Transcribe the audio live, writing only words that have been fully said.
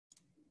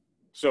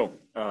So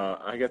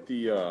I got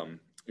the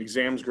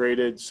exams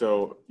graded,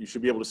 so you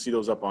should be able to see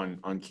those up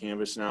on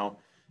Canvas now.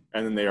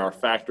 And then they are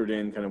factored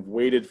in, kind of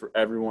weighted for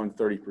everyone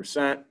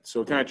 30%.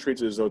 So it kind of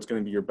treats it as though it's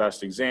going to be your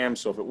best exam.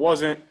 So if it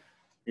wasn't,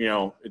 you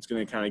know, it's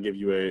going to kind of give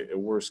you a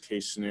worst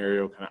case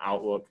scenario kind of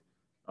outlook.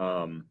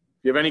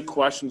 If you have any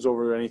questions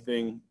over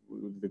anything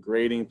with the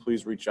grading,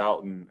 please reach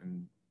out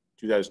and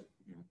do that as,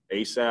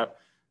 ASAP.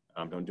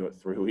 Don't do it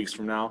 3 weeks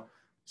from now.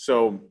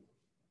 So,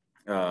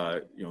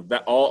 that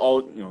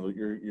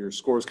your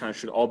scores kind of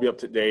should all be up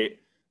to date.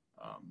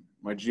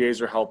 My GAs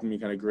are helping me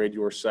kind of grade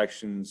your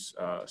section's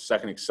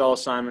second Excel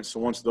assignments. So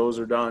once those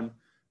are done,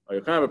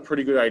 you'll kind of have a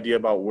pretty good idea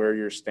about where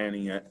you're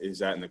standing at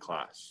in the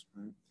class.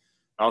 Right?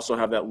 I also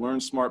have that Learn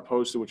Smart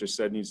posted, which I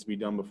said needs to be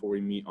done before we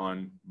meet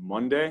on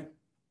Monday.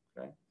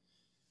 Okay.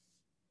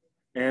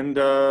 And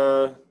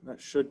that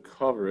should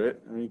cover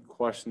it. Any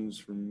questions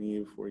from me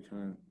before we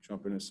kind of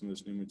jump into some of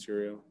this new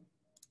material?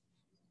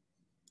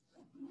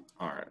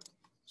 All right.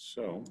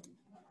 So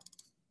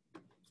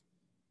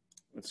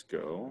let's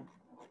go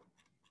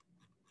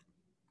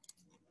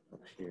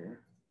up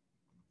here.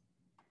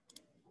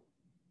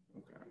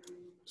 Okay.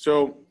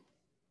 So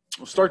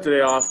we'll start today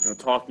off kind of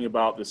talking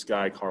about this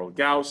guy, Carl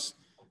Gauss.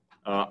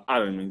 I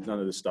don't mean none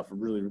of this stuff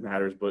really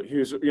matters, but he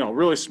was,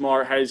 really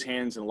smart, had his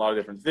hands in a lot of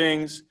different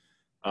things.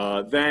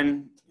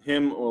 Then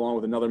him, along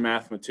with another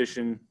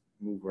mathematician,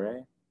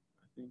 Mouvre,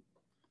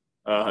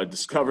 I think,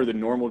 discovered the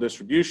normal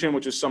distribution,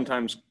 which is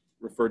sometimes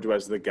referred to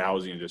as the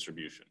Gaussian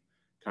distribution,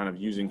 kind of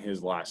using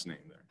his last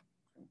name there.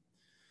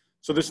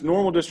 So this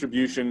normal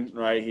distribution,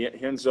 right, he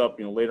ends up,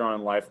 later on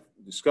in life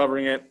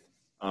discovering it.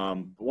 But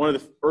one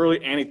of the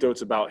early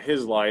anecdotes about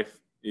his life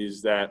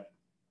is that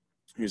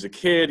he was a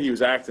kid, he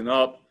was acting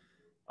up,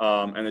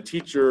 and the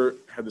teacher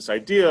had this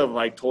idea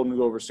of told him to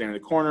go over, stand in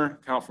the corner,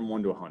 count from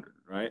 1 to 100,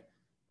 right?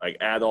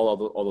 Add all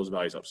those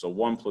values up. So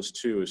 1 plus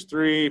 2 is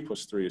 3,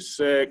 plus 3 is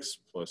 6,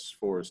 plus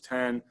 4 is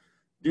 10.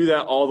 Do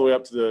that all the way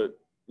up to the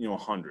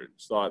 100.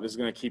 So this is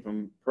going to keep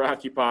him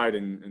preoccupied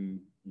and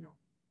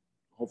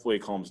hopefully it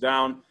calms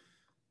down.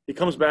 He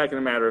comes back in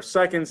a matter of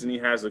seconds and he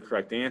has the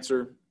correct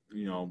answer.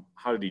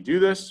 How did he do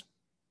this?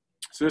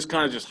 So this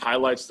kind of just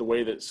highlights the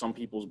way that some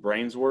people's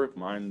brains work.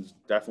 Mine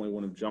definitely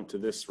wouldn't have jumped to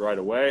this right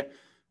away.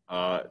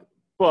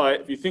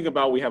 But if you think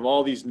about, we have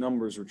all these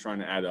numbers we're trying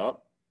to add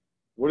up.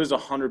 What is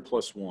 100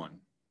 plus 1?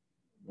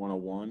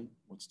 101.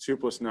 What's 2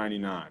 plus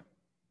 99?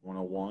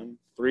 101.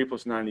 3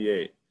 plus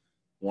 98?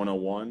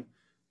 101.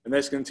 And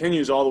this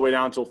continues all the way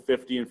down until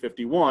 50 and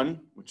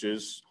 51, which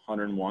is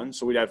 101.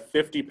 So we'd have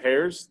 50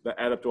 pairs that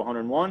add up to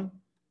 101.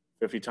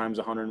 50 times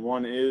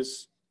 101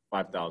 is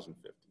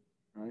 5,050,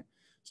 right?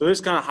 So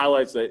this kind of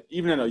highlights that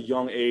even at a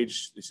young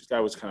age, this guy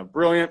was kind of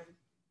brilliant.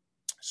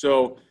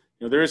 So,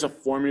 there is a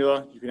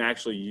formula you can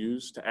actually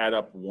use to add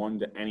up 1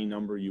 to any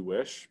number you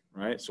wish,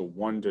 right? So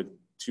 1 to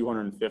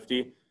 250,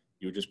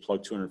 you would just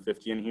plug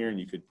 250 in here and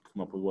you could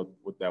come up with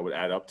what that would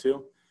add up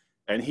to.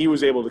 And he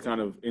was able to kind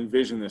of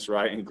envision this,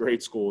 right, in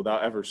grade school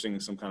without ever seeing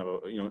some kind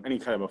of any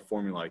kind of a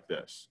formula like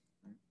this.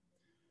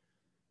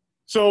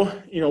 So,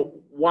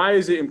 why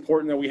is it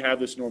important that we have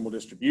this normal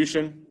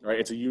distribution, right?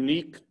 It's a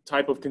unique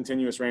type of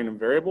continuous random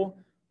variable,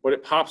 but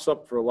it pops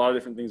up for a lot of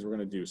different things we're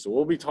going to do. So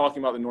we'll be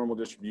talking about the normal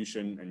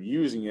distribution and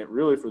using it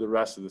really for the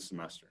rest of the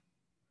semester.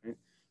 Right?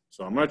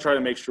 So I'm going to try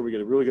to make sure we get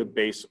a really good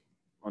base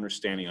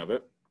understanding of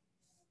it.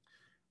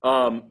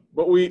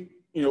 But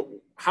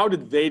how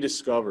did they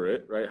discover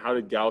it, right? How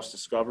did Gauss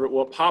discover it?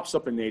 Well, it pops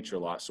up in nature a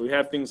lot. So we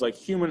have things like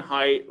human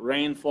height,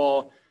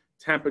 rainfall,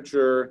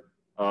 temperature,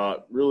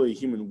 really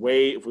human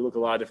weight. If we look at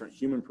a lot of different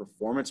human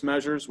performance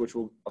measures, which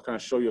I'll kind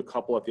of show you a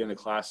couple at the end of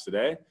class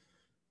today,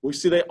 we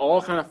see they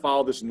all kind of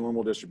follow this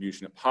normal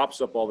distribution. It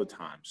pops up all the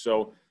time.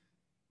 So,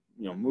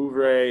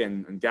 Mouvre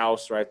and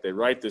Gauss, right, they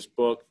write this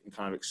book and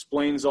kind of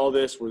explains all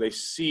this where they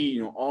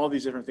see, all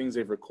these different things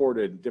they've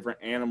recorded, different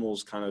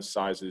animals kind of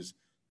sizes,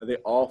 and they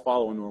all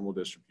follow a normal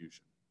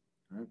distribution.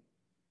 Right?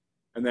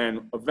 And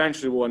then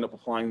eventually we'll end up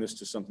applying this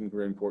to something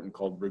very important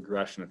called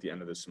regression at the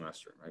end of the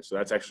semester. Right? So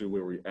that's actually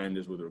where we end,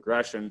 is with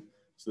regression.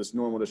 So this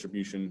normal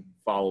distribution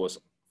follows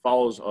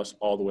us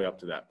all the way up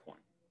to that point.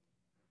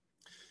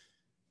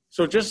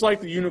 So just like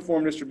the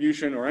uniform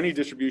distribution or any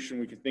distribution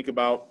we can think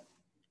about,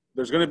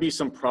 there's going to be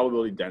some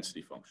probability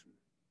density function.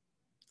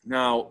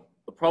 Now,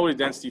 the probability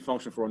density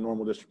function for a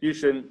normal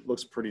distribution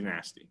looks pretty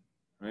nasty.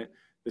 Right?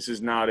 This is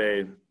not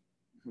a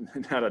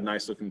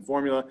nice looking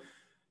formula.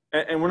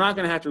 And we're not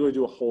going to have to really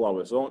do a whole lot of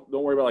this. So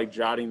don't worry about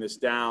jotting this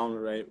down,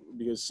 right?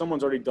 Because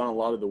someone's already done a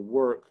lot of the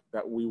work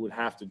that we would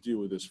have to do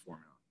with this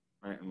formula,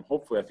 right? And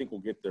hopefully, I think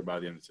we'll get there by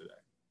the end of today.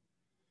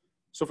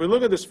 So if we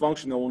look at this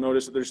function, then we'll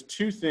notice that there's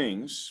two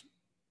things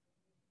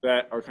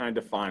that are kind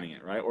of defining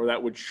it, right? Or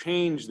that would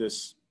change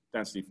this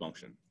density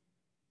function.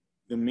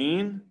 The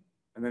mean,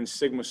 and then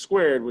sigma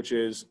squared, which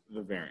is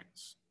the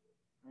variance.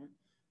 Right?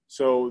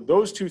 So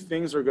those two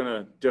things are going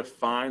to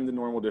define the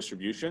normal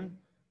distribution.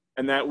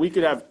 And that we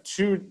could have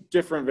two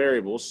different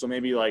variables, so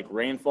maybe like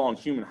rainfall and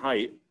human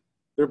height.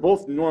 They're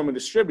both normally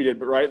distributed,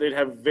 but right, they'd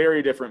have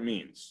very different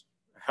means.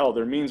 Hell,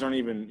 their means aren't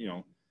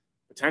even,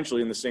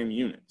 potentially in the same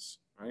units,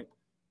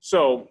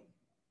 So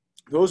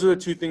those are the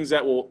two things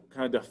that will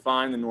kind of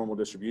define the normal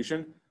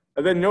distribution.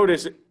 And then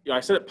notice, I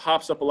said it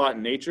pops up a lot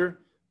in nature.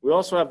 We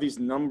also have these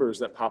numbers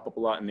that pop up a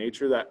lot in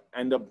nature that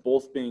end up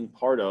both being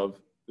part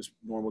of this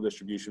normal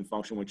distribution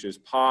function, which is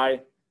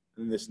pi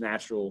and this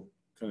natural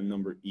kind of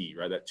number e,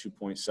 right? That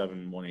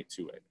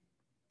 2.71828.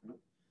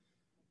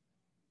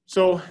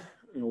 So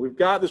we've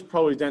got this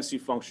probability density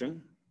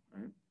function.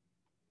 Right?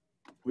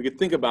 We could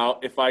think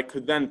about if I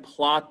could then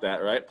plot that,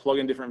 right? Plug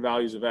in different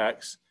values of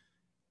x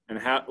and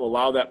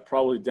allow that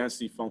probability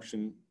density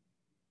function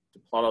to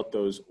plot out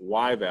those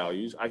y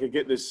values. I could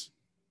get this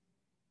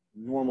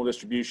normal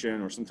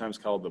distribution, or sometimes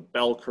called the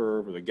bell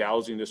curve or the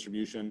Gaussian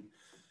distribution.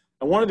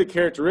 And one of the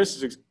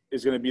characteristics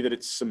is going to be that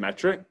it's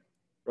symmetric,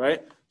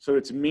 right? So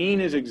its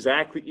mean is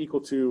exactly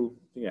equal to,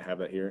 I think I have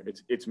that here,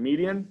 its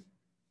median.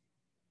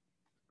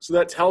 So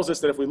that tells us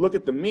that if we look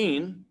at the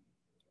mean,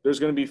 there's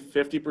going to be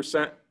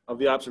 50% of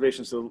the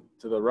observations to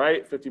the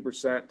right,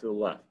 50% to the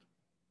left.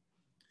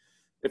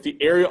 If the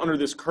area under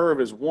this curve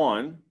is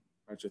 1,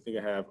 which I think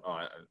I have,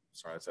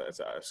 sorry,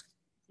 I'm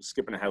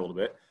skipping ahead a little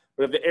bit.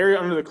 But if the area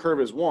under the curve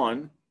is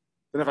 1,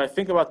 then if I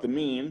think about the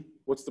mean,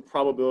 what's the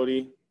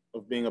probability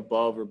of being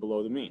above or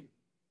below the mean?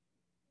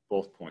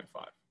 Both 0.5.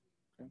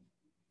 Okay.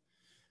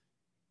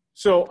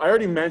 So I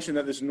already mentioned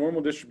that this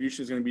normal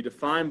distribution is going to be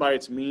defined by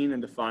its mean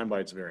and defined by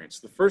its variance.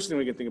 The first thing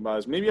we can think about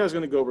is maybe I was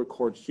going to go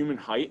record human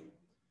height,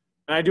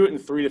 and I do it in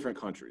 3 different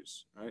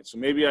countries. Right? So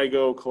maybe I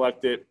go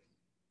collect it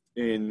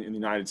in the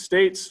United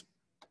States,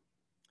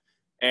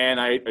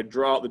 and I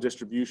draw out the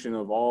distribution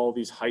of all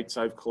these heights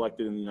I've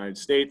collected in the United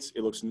States.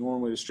 It looks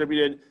normally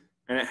distributed,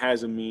 and it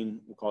has a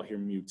mean, we'll call it here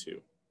mu2.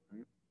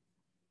 Right?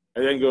 I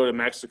then go to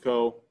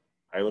Mexico.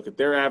 I look at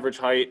their average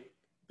height,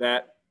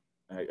 I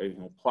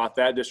plot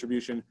that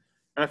distribution,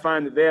 and I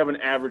find that they have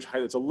an average height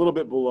that's a little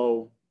bit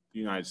below the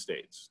United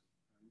States.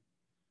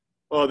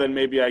 Well, then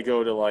maybe I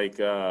go to like,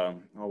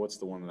 what's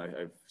the one that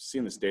I've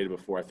seen this data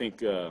before? I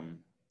think,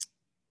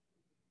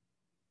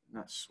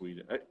 not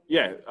Sweden.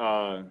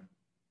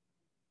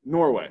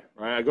 Norway,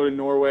 right? I go to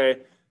Norway,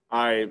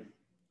 I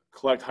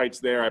collect heights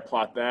there, I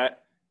plot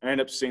that, I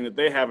end up seeing that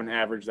they have an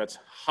average that's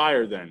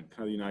higher than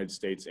kind of the United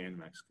States and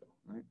Mexico,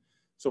 right?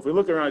 So if we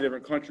look around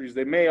different countries,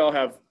 they may all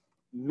have,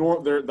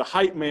 the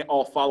height may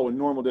all follow a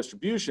normal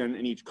distribution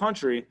in each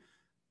country,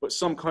 but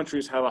some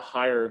countries have a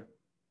higher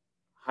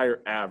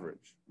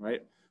average,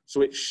 right?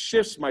 So it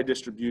shifts my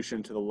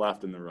distribution to the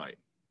left and the right,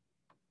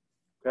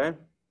 okay?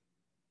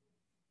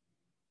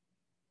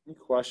 Any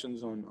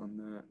questions on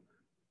that?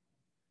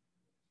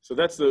 So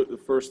that's the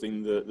first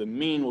thing. The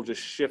mean will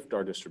just shift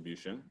our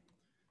distribution.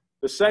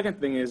 The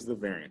second thing is the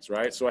variance,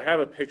 right? So I have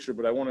a picture,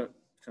 but I want to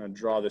kind of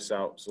draw this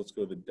out. So let's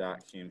go to the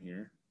dot cam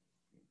here.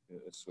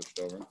 It's switched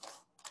over.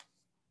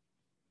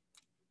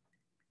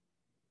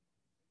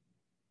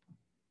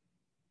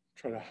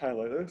 Try to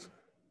highlight this.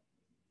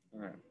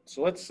 All right.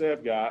 So let's say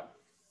I've got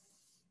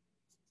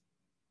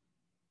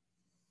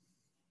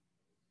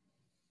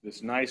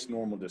this nice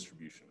normal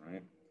distribution,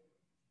 right?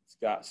 It's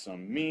got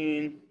some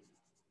mean.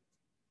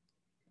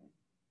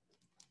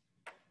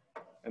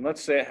 And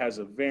let's say it has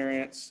a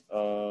variance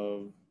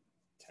of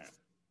 10.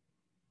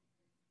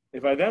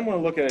 If I then want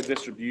to look at a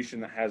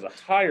distribution that has a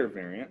higher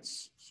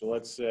variance, so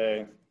let's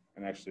say,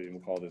 and actually we'll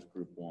call this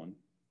group 1.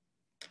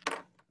 This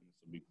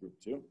will be group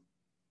 2.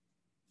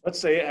 Let's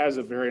say it has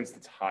a variance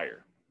that's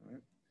higher.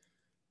 Right?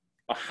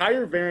 A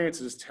higher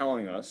variance is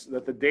telling us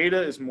that the data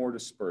is more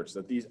dispersed,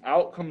 that these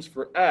outcomes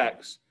for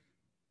X,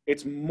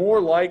 it's more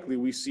likely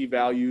we see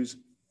values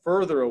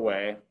further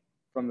away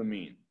from the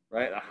mean,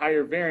 right? A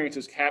higher variance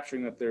is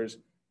capturing that there's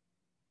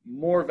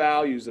more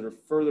values that are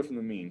further from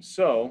the mean.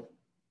 So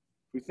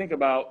if we think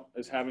about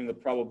as having the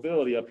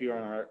probability up here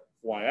on our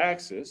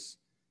y-axis,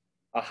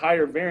 a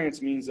higher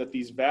variance means that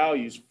these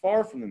values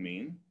far from the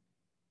mean,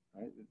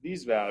 right,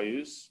 these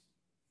values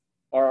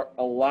are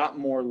a lot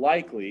more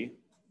likely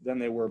than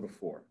they were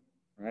before,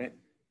 right?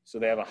 So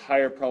they have a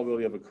higher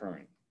probability of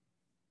occurring.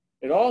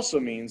 It also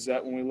means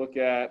that when we look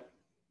at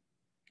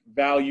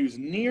values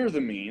near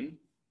the mean,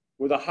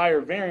 with a higher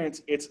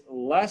variance, it's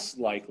less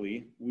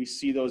likely we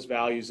see those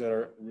values that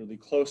are really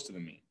close to the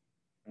mean.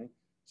 Right?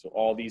 So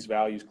all these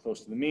values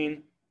close to the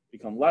mean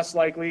become less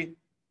likely.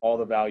 All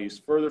the values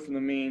further from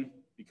the mean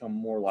become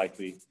more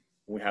likely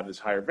when we have this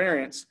higher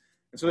variance.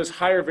 And so this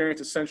higher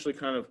variance essentially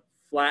kind of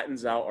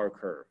flattens out our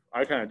curve.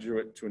 I kind of drew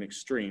it to an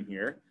extreme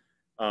here.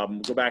 We'll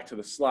go back to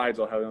the slides.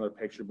 I'll have another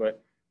picture.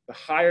 But the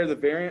higher the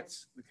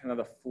variance, the kind of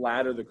the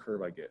flatter the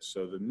curve I get.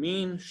 So the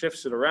mean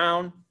shifts it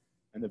around,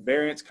 and the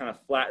variance kind of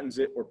flattens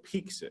it or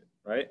peaks it,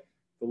 right?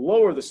 The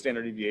lower the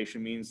standard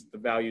deviation means the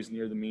values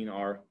near the mean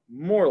are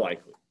more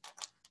likely,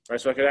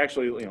 right? So I could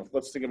actually,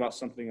 let's think about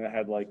something that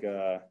had like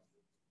a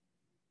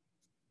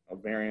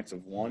variance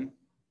of 1. It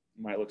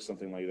might look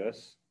something like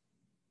this,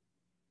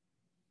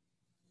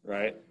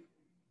 right?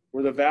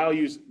 Where the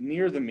values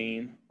near the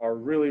mean are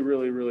really,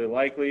 really, really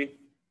likely.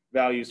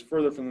 Values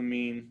further from the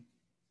mean,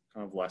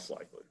 kind of less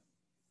likely.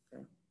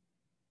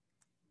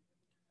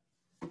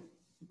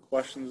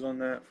 Questions on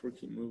that before we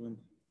keep moving?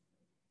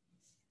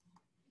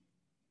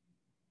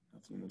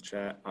 Nothing in the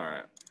chat. All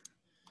right.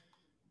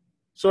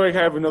 So I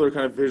have another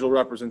kind of visual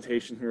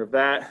representation here of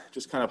that,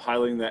 just kind of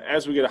highlighting that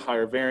as we get a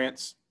higher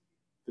variance,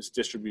 this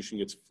distribution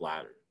gets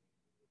flatter.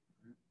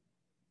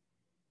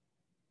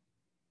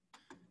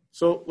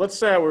 So let's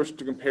say I were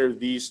to compare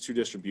these two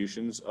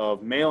distributions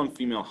of male and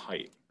female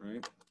height,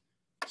 right?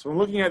 So when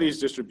looking at these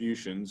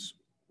distributions,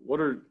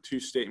 what are two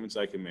statements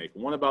I can make?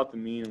 One about the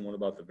mean and one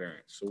about the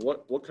variance. So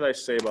what could I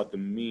say about the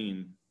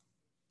mean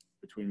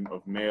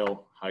of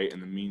male height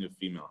and the mean of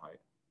female height?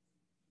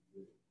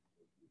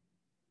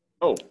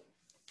 Oh,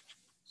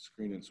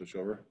 screen didn't switch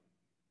over.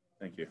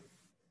 Thank you.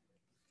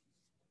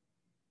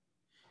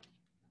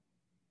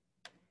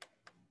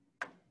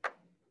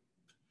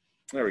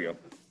 There we go.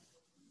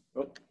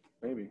 Oh,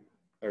 maybe.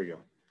 There we go.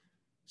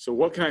 So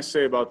what can I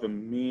say about the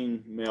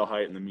mean male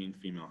height and the mean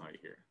female height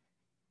here?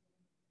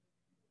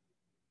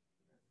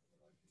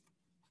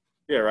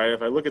 Yeah, right.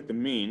 If I look at the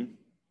mean,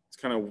 it's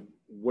kind of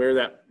where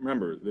that,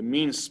 remember, the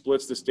mean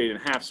splits this data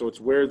in half, so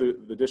it's where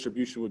the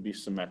distribution would be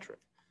symmetric.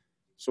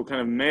 So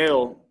kind of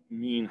male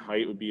mean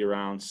height would be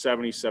around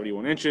 70,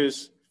 71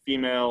 inches,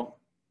 female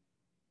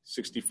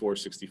 64,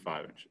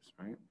 65 inches,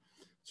 right?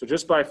 So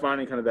just by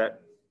finding kind of that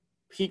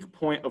peak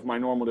point of my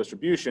normal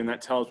distribution, that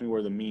tells me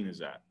where the mean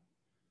is at.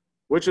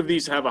 Which of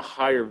these have a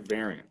higher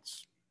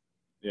variance?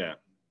 Yeah.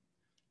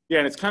 Yeah,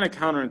 and it's kind of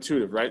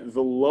counterintuitive, right?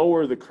 The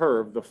lower the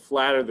curve, the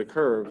flatter the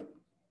curve,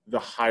 the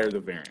higher the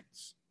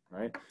variance,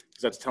 right?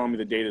 Because that's telling me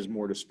the data is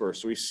more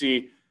dispersed. So we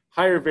see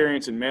higher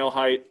variance in male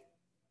height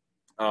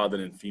than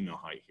in female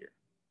height here.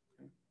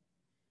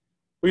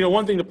 But, you know,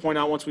 one thing to point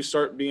out once we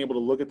start being able to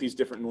look at these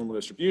different normal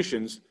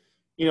distributions,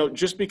 you know,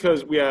 just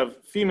because we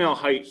have female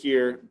height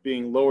here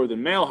being lower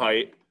than male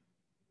height,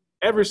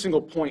 every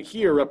single point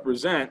here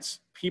represents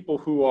people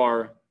who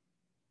are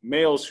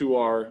males who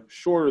are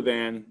shorter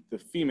than the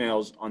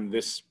females on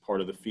this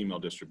part of the female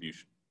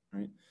distribution,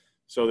 right?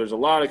 So there's a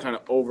lot of kind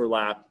of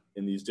overlap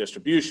in these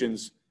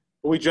distributions,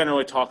 but we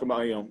generally talk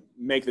about, you know,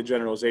 make the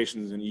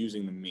generalizations and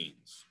using the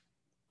means.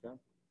 Okay?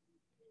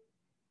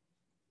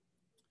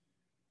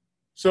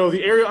 So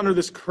the area under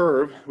this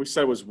curve we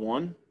said was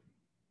 1.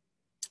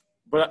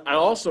 But I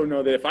also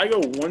know that if I go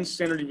 1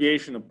 standard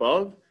deviation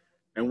above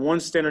and 1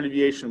 standard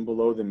deviation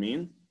below the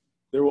mean,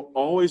 there will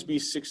always be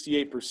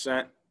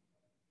 68%,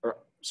 or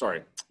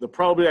sorry, the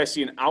probability I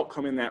see an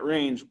outcome in that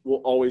range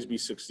will always be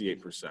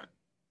 68%.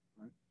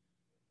 Right?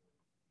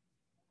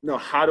 Now,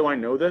 how do I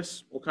know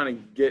this? We'll kind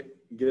of get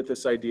at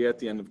this idea at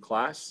the end of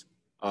class.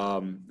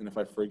 And if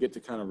I forget to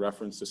kind of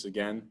reference this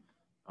again,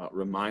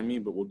 remind me,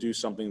 but we'll do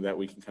something that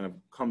we can kind of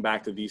come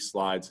back to these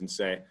slides and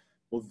say,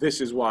 well,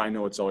 this is why I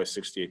know it's always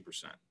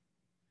 68%.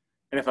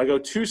 And if I go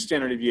 2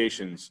 standard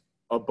deviations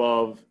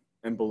above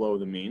and below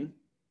the mean,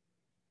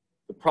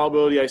 the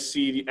probability I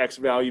see the X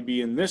value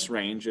be in this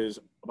range is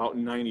about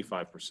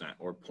 95%,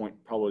 or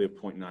probability of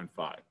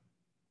 0.95.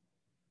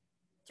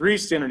 3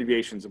 standard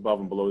deviations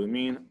above and below the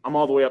mean, I'm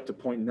all the way up to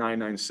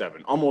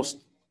 0.997,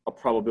 almost a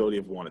probability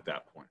of 1 at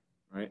that point,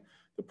 right?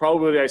 The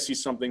probability I see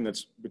something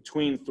that's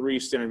between 3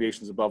 standard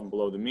deviations above and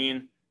below the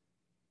mean,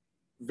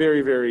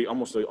 very, very,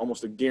 almost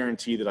a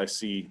guarantee that I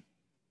see,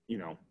 you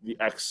know, the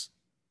X,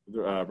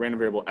 random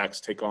variable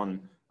X take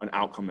on an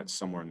outcome that's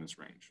somewhere in this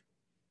range.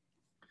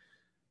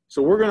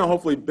 So we're going to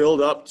hopefully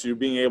build up to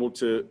being able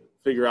to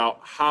figure out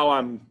how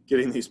I'm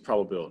getting these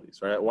probabilities,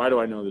 right? Why do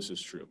I know this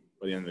is true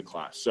by the end of the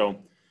class? So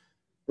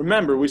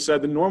remember, we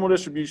said the normal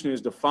distribution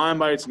is defined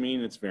by its mean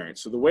and its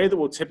variance. So the way that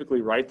we'll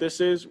typically write this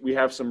is we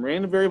have some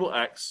random variable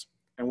X,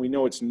 and we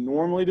know it's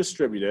normally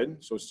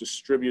distributed. So it's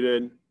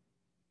distributed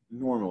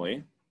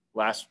normally.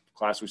 Last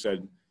class we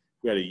said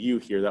we had a U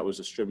here that was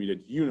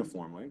distributed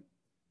uniformly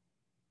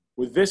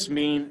with this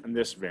mean and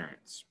this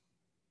variance.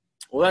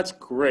 Well, that's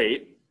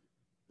great.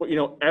 But, you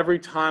know, every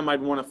time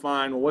I'd want to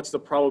find, well, what's the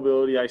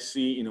probability I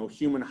see, you know,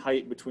 human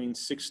height between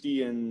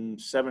 60 and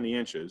 70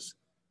 inches?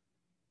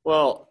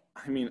 Well,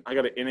 I mean, I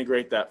got to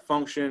integrate that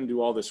function, do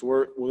all this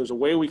work. Well, there's a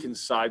way we can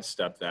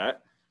sidestep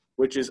that,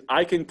 which is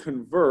I can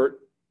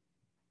convert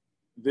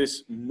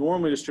this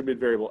normally distributed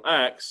variable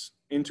X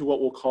into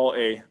what we'll call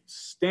a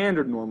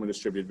standard normally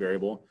distributed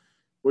variable,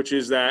 which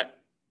is that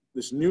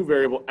this new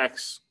variable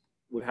X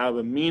would have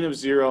a mean of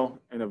 0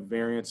 and a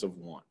variance of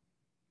 1.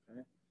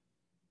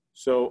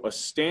 So a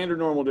standard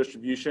normal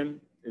distribution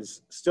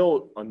is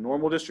still a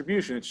normal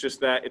distribution. It's just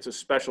that it's a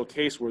special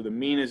case where the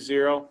mean is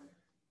 0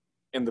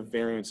 and the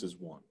variance is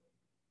 1.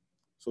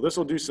 So this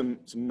will do some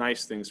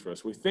nice things for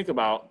us. We think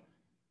about,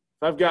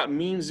 if I've got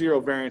mean 0,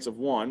 variance of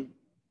 1,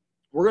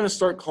 we're going to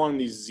start calling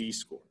these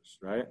z-scores,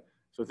 right?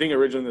 So I think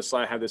originally the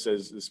slide had this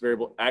as this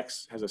variable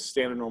X has a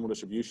standard normal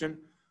distribution.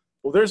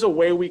 Well, there's a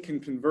way we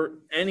can convert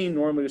any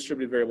normally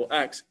distributed variable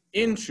X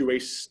into a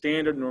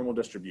standard normal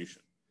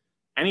distribution.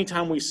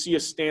 Anytime we see a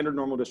standard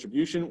normal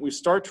distribution, we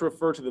start to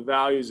refer to the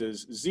values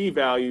as z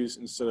values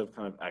instead of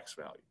kind of X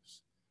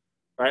values,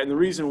 right? And the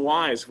reason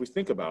why is if we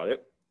think about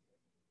it,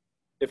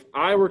 if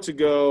I were to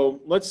go,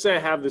 let's say I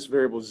have this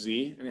variable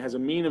z and it has a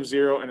mean of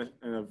 0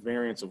 and a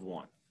variance of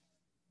 1.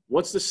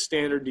 What's the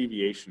standard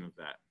deviation of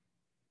that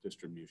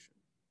distribution?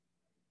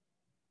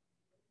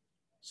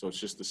 So it's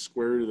just the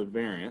square root of the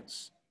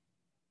variance.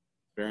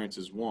 Variance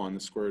is 1. The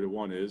square root of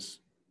 1 is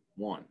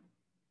 1.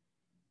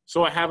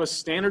 So I have a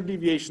standard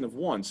deviation of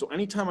 1. So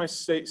anytime I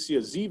see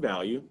a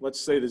z-value, let's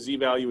say the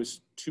z-value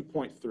is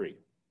 2.3.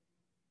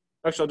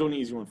 Actually, I'll do an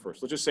easy one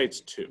first. Let's just say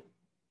it's 2.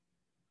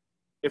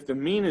 If the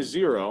mean is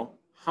 0,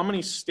 how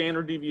many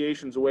standard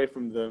deviations away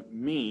from the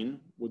mean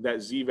would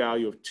that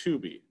z-value of 2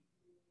 be?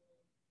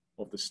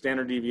 Well, if the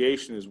standard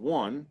deviation is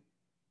 1,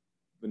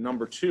 the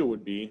number 2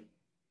 would be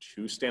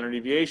 2 standard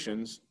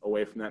deviations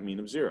away from that mean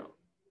of 0.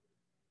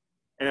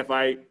 And if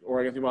I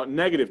can think about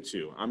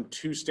 -2, I'm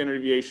 2 standard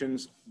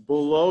deviations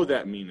below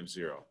that mean of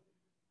 0.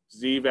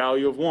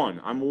 Z-value of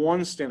 1, I'm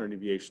 1 standard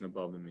deviation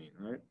above the mean,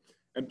 right?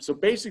 And so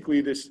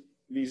basically these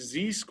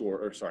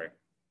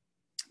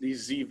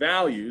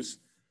z-values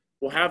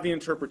will have the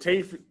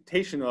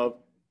interpretation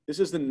of this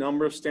is the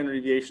number of standard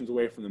deviations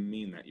away from the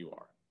mean that you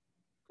are,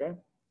 okay?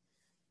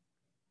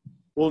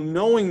 Well,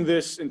 knowing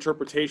this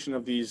interpretation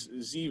of these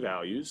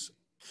z-values,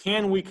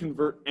 can we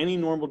convert any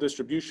normal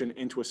distribution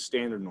into a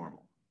standard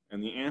normal?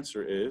 And the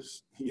answer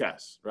is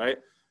yes, right?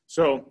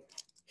 So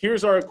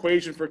here's our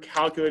equation for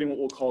calculating what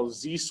we'll call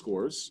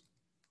z-scores.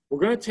 We're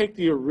going to take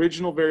the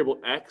original variable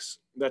x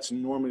that's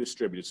normally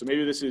distributed. So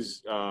maybe this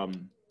is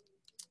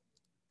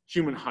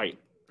human height,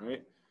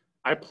 right?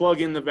 I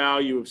plug in the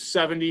value of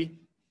 70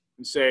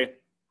 and say,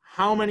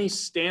 how many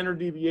standard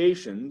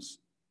deviations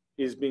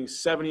is being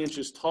 70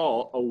 inches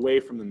tall away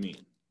from the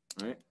mean,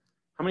 right?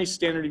 How many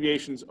standard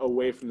deviations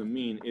away from the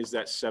mean is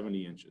that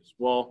 70 inches?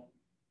 Well,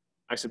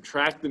 I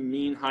subtract the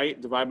mean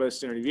height divided by the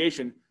standard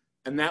deviation,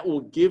 and that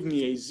will give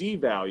me a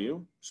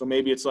z-value. So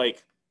maybe it's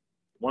like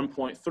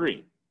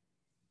 1.3.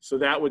 So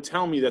that would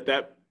tell me that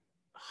that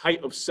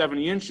height of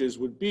 70 inches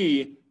would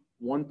be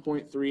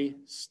 1.3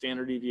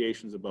 standard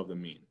deviations above the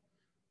mean.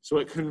 So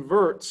it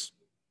converts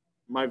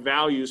my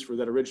values for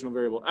that original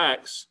variable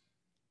x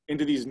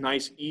into these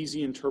nice,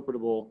 easy,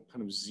 interpretable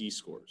kind of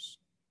z-scores.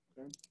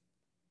 Okay?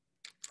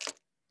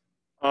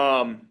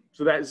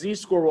 So that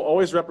z-score will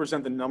always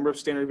represent the number of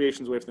standard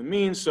deviations away from the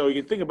mean. So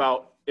you can think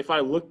about, if I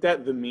looked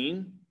at the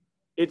mean,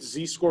 its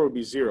z-score would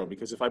be 0,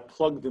 because if I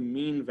plug the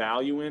mean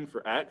value in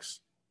for x,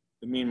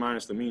 the mean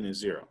minus the mean is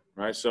 0,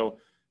 right? So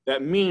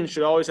that mean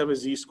should always have a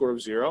z-score of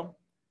 0.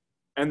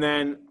 And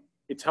then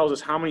it tells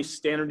us how many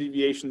standard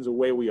deviations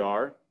away we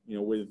are, you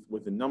know,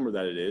 with the number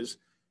that it is.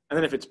 And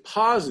then if it's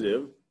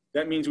positive,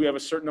 that means we have a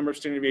certain number of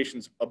standard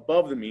deviations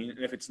above the mean.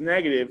 And if it's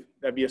negative,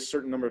 that'd be a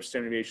certain number of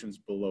standard deviations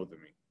below the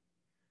mean.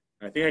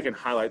 And I think I can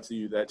highlight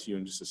that to you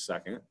in just a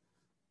second.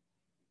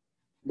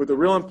 But the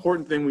real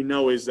important thing we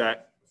know is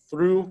that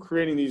through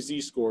creating these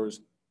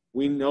z-scores,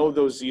 we know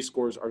those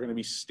z-scores are going to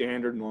be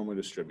standard normally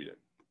distributed.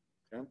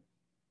 Okay?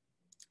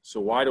 So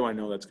why do I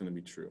know that's going to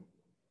be true?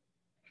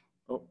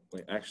 Oh,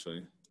 wait,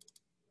 actually,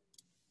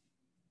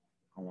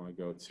 I want to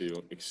go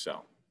to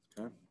Excel.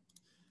 Okay?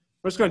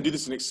 I'm just going to do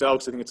this in Excel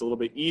because I think it's a little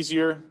bit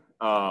easier.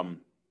 I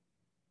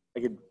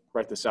could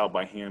write this out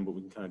by hand, but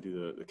we can kind of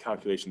do the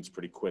calculations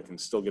pretty quick and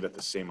still get at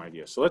the same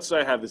idea. So let's say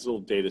I have this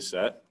little data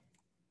set.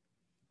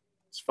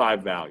 It's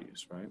 5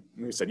 values, right?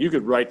 Like I said, you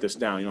could write this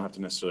down. You don't have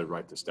to necessarily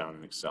write this down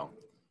in Excel.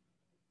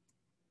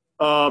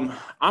 I'm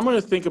going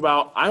to think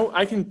about,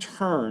 I can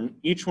turn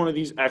each one of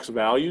these x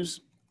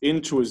values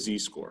into a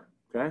z-score,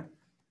 okay?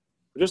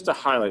 But just to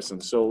highlight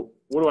some, so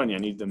what do I need? I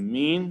need the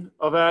mean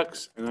of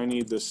x, and I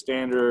need the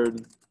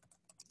standard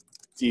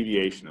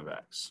deviation of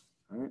x,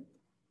 right?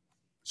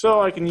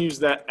 So I can use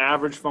that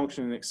average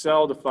function in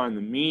Excel to find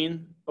the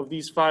mean of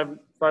these five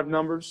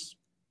numbers.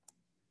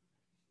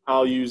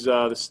 I'll use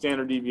the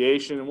standard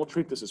deviation, and we'll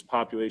treat this as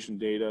population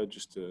data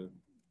just to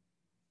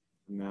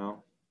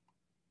now.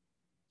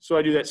 So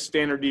I do that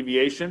standard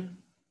deviation,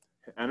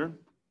 hit enter.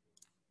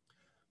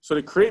 So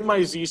to create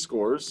my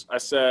z-scores, I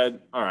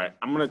said, all right,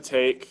 I'm going to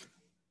take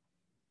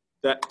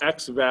that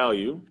x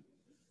value,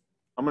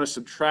 I'm going to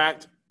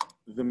subtract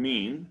the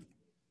mean,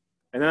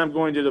 and then I'm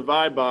going to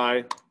divide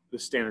by the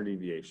standard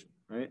deviation,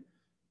 right?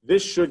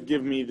 This should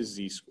give me the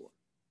z-score.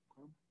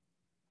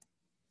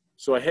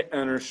 So I hit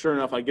enter, sure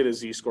enough, I get a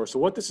z-score. So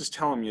what this is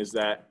telling me is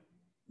that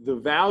the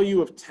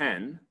value of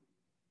 10,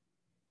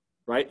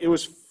 right? It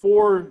was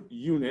 4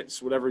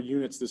 units, whatever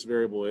units this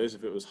variable is,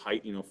 if it was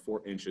height,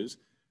 4 inches,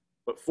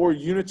 but 4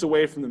 units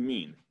away from the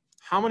mean.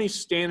 How many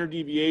standard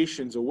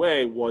deviations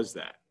away was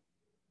that?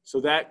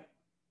 So that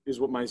is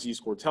what my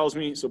z-score tells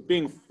me. So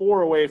being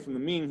 4 away from the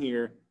mean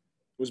here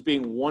was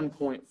being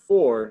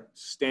 1.4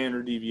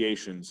 standard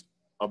deviations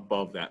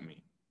above that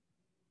mean.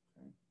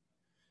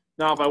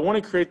 Now, if I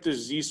want to create this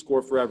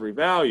z-score for every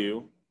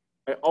value,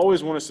 I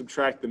always want to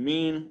subtract the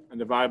mean and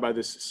divide by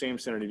this same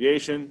standard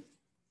deviation.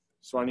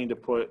 So I need to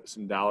put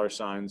some dollar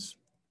signs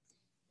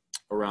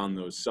around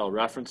those cell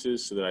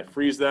references so that I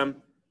freeze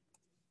them.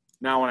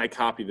 Now when I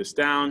copy this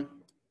down,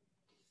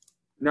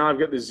 now I've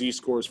got the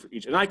z-scores for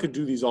each. And I could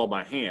do these all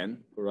by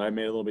hand, but I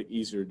made it a little bit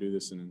easier to do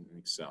this in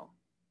Excel.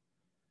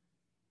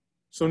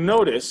 So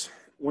notice,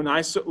 when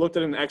I looked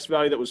at an x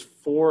value that was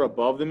 4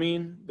 above the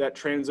mean, that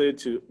translated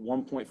to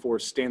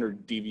 1.4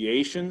 standard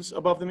deviations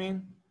above the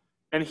mean.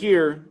 And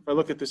here, if I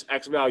look at this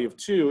x value of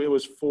 2, it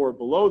was 4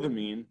 below the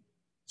mean.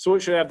 So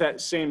it should have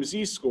that same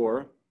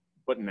z-score,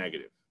 but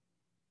negative.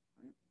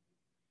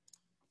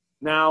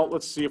 Now,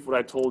 let's see if what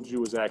I told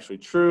you was actually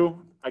true.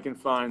 I can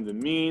find the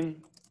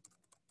mean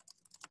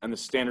and the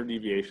standard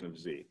deviation of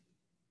z.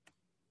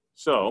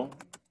 So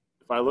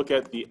if I look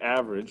at the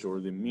average or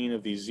the mean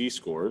of these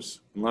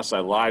z-scores, unless I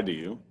lied to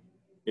you,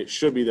 it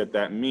should be that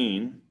that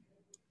mean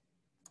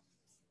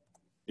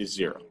is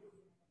 0.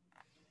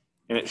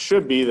 And it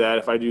should be that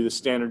if I do the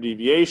standard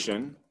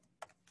deviation,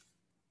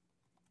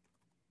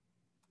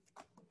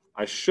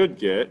 I should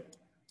get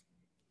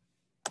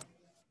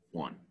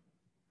 1.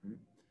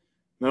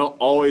 That'll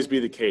always be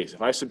the case.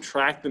 If I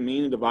subtract the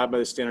mean and divide by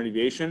the standard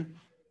deviation,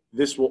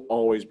 this will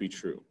always be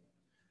true.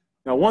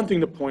 Now, one thing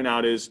to point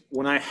out is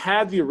when I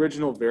had the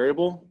original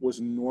variable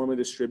was normally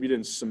distributed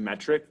and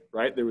symmetric,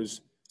 right? There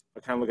was, I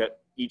kind of look at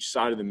each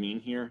side of the mean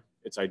here.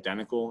 It's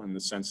identical in the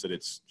sense that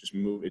it's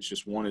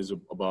just one is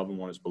above and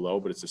one is below,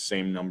 but it's the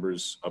same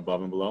numbers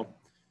above and below.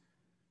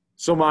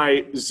 So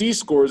my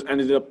z-scores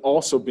ended up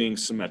also being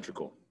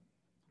symmetrical,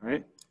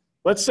 right?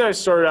 Let's say I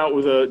started out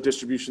with a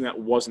distribution that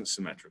wasn't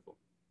symmetrical,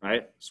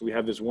 right? So we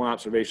have this one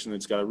observation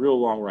that's got a real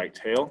long right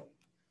tail.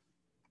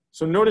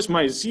 So notice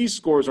my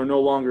z-scores are no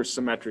longer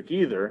symmetric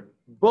either,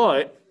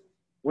 but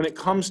when it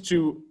comes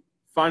to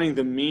finding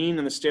the mean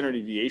and the standard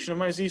deviation of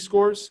my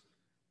z-scores,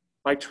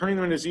 by turning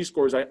them into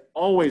z-scores, I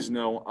always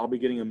know I'll be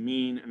getting a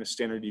mean and a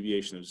standard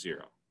deviation of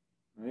 0,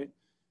 right?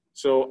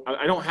 So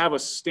I don't have a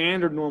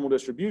standard normal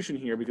distribution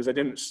here because I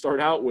didn't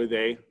start out with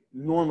a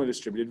normally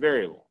distributed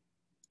variable,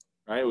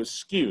 right? It was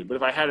skewed. But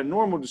if I had a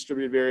normal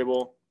distributed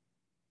variable,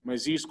 my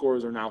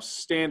z-scores are now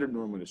standard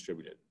normally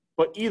distributed.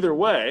 But either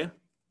way,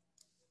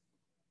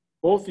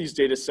 both these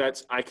data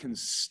sets, I can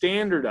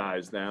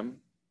standardize them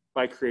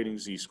by creating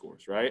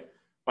z-scores, right?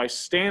 By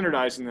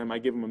standardizing them, I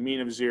give them a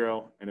mean of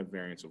 0 and a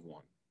variance of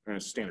 1. And a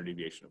standard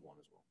deviation of 1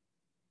 as well.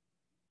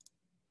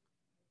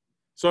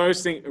 So I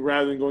always think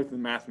rather than going through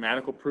the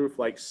mathematical proof,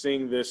 like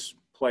seeing this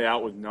play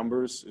out with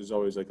numbers is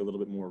always like a little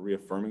bit more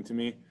reaffirming to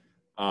me.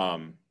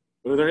 But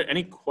are there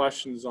any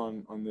questions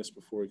on this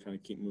before we kind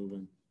of keep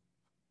moving?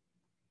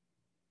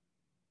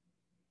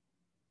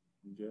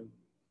 You good?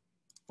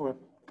 Okay.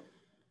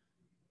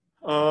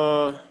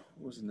 What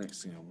was the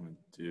next thing I want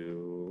to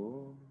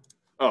do?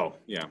 Oh,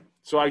 yeah.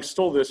 So I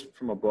stole this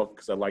from a book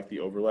because I like the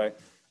overlay.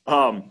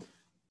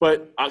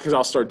 But because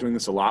I'll start doing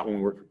this a lot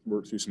when we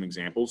work through some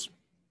examples.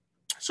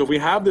 So if we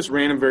have this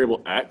random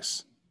variable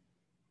x,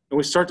 and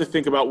we start to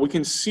think about, we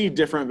can see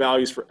different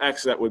values for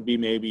x that would be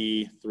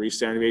maybe 3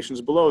 standard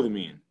deviations below the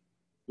mean,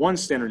 1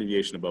 standard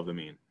deviation above the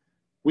mean.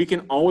 We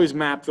can always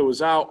map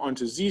those out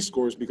onto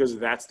z-scores because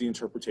that's the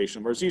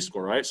interpretation of our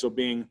z-score, right? So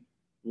being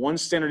 1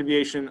 standard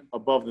deviation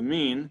above the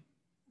mean,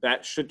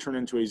 that should turn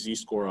into a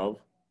z-score of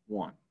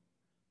 1.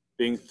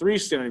 Being 3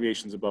 standard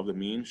deviations above the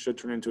mean should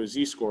turn into a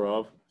z-score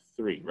of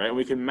 3, right? And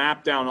we can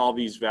map down all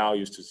these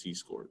values to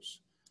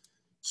z-scores.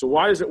 So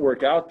why does it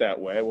work out that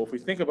way? Well, if we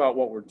think about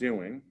what we're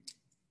doing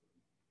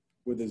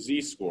with a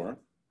z-score,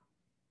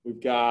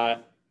 we've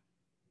got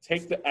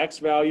take the x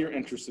value you're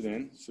interested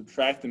in,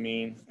 subtract the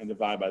mean, and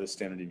divide by the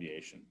standard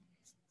deviation.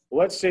 Well,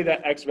 let's say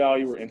that x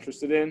value we're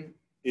interested in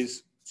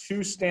is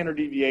 2 standard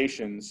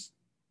deviations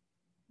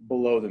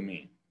below the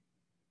mean.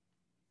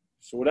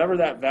 So whatever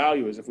that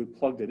value is, if we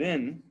plugged it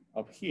in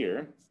up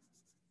here,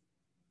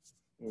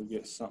 we'll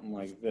get something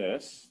like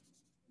this.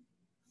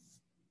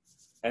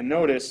 And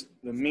notice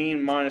the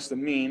mean minus the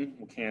mean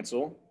will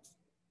cancel.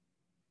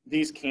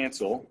 These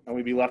cancel, and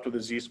we'd be left with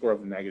a z-score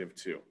of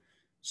 -2.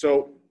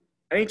 So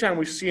anytime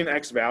we see an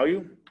x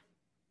value,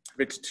 if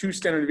it's 2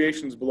 standard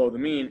deviations below the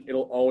mean,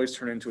 it'll always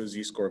turn into a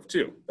z-score of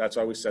 2. That's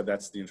why we said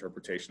that's the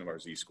interpretation of our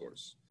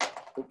z-scores.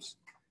 Oops.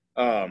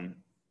 The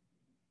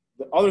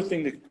other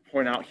thing to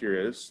point out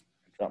here is,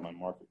 I dropped my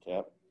marker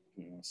cap,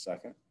 give me 1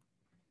 second,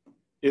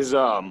 is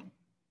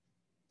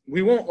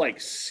we won't like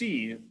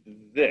see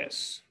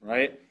this,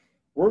 right?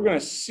 We're going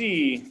to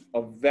see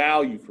a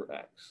value for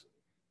x.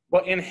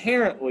 But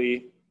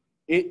inherently,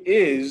 it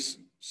is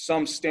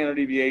some standard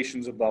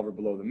deviations above or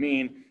below the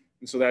mean.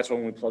 And so that's why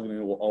when we plug it in,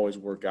 it will always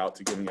work out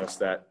to giving us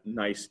that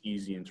nice,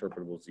 easy,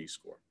 interpretable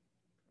z-score.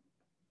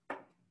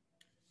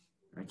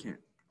 I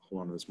can't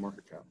hold on to this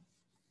marker cap.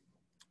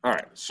 All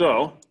right,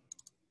 so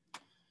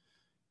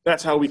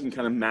that's how we can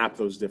kind of map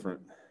those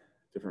different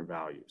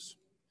values.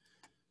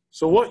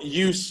 So what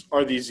use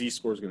are these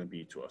z-scores going to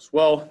be to us?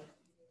 Well,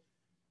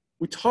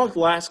 we talked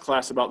last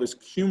class about this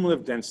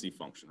cumulative density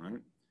function,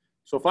 right?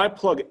 So if I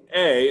plug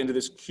A into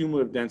this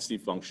cumulative density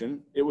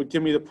function, it would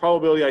give me the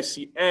probability I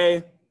see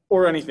A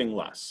or anything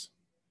less.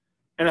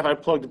 And if I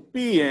plugged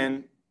B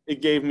in,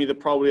 it gave me the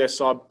probability I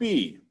saw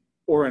B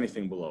or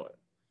anything below it.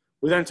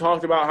 We then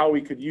talked about how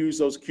we could use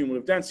those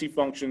cumulative density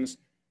functions,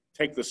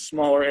 take the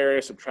smaller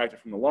area, subtract it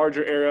from the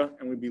larger area,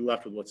 and we'd be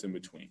left with what's in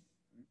between.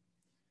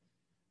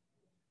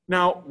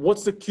 Now,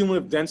 what's the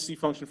cumulative density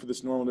function for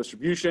this normal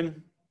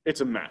distribution?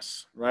 It's a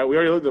mess, right? We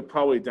already looked at the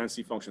probability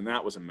density function.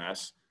 That was a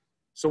mess.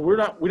 So I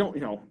don't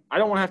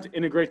want to have to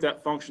integrate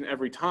that function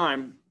every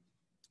time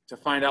to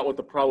find out what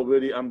the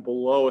probability I'm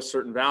below a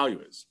certain value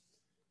is.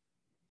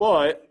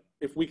 But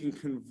if we can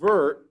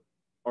convert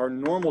our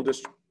normally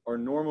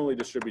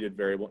distributed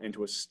variable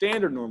into a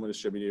standard normally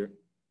distributed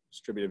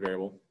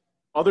variable,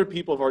 other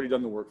people have already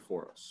done the work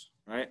for us,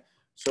 right?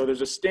 So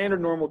there's a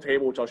standard normal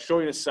table, which I'll show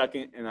you in a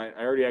second, and I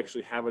already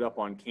actually have it up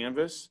on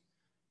Canvas.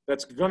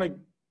 That's going to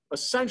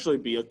essentially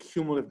be a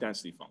cumulative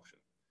density function.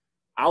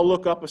 I'll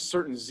look up a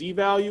certain z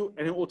value,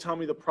 and it will tell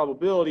me the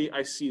probability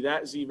I see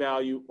that z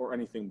value or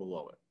anything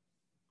below it.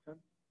 Okay?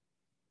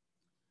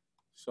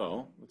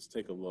 So let's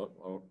take a look.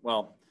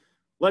 Well,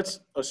 let's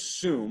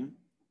assume,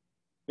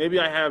 maybe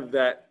I have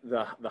the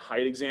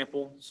height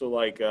example. So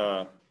like,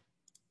 right,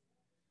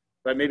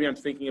 maybe I'm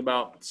thinking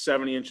about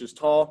 70 inches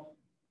tall.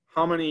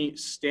 How many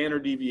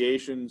standard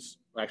deviations?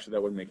 Actually,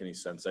 that wouldn't make any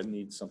sense. I'd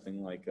need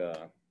something like,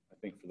 I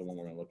think for the one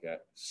we're going to look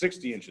at,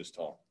 60 inches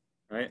tall,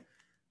 right?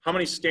 How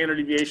many standard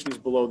deviations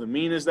below the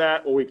mean is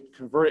that? Or we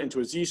convert it into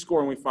a z-score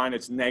and we find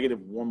it's negative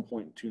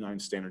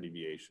 1.29 standard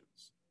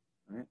deviations,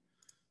 right?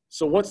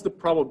 So what's the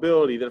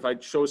probability that if I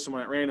chose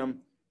someone at random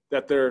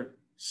that they're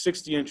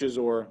 60 inches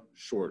or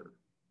shorter,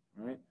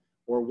 right?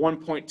 Or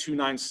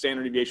 1.29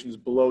 standard deviations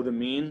below the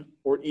mean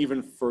or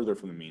even further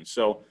from the mean.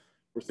 So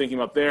we're thinking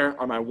about there,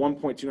 are my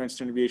 1.29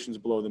 standard deviations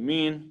below the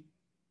mean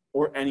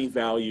or any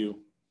value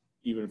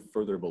even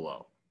further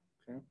below,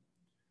 okay?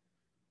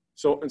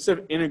 So instead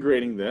of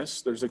integrating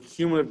this, there's a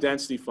cumulative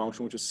density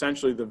function, which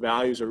essentially the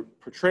values are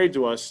portrayed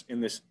to us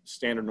in this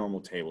standard normal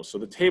table. So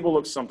the table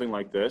looks something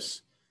like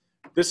this.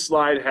 This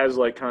slide has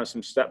like kind of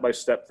some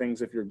step-by-step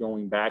things if you're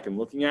going back and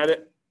looking at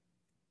it.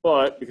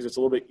 But because it's a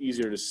little bit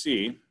easier to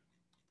see,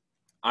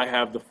 I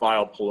have the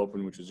file pull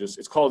open, which is just,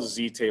 it's called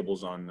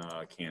Z-tables on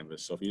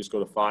Canvas. So if you just go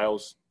to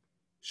files,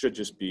 it should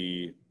just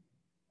be,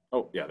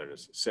 oh yeah, there it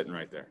is, sitting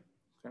right there,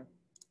 okay?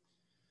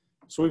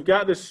 So we've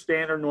got this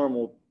standard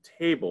normal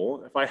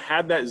table. If I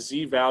had that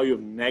Z value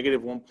of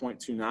negative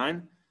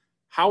 1.29,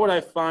 how would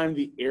I find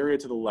the area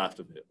to the left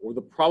of it? Or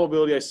the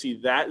probability I see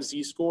that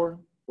Z score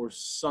or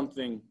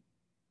something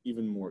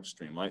even more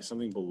extreme, like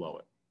something below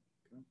it,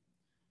 okay?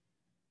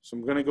 So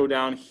I'm gonna go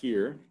down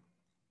here.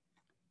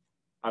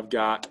 I've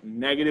got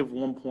negative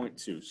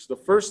 1.2. So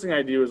the first thing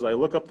I do is I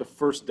look up the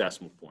first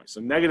decimal point.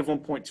 So negative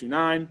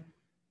 1.29,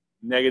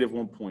 negative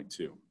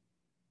 1.2.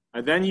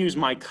 I then use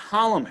my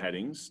column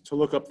headings to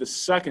look up the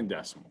second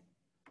decimal.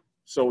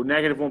 So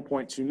negative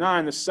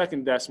 1.29, the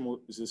second decimal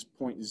is this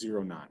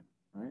 0.09,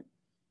 right?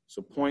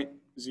 So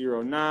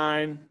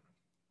 0.09,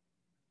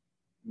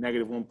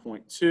 negative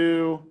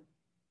 1.2.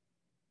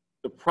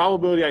 The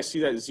probability I see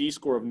that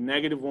z-score of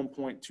negative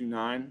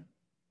 1.29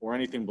 or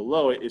anything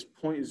below it is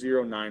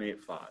 0.0985.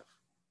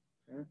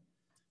 Okay?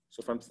 So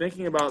if I'm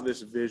thinking about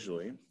this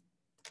visually,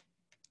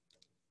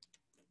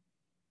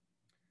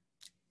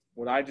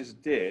 what I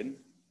just did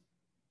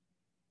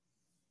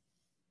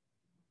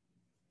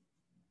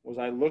was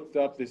I looked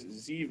up this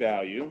z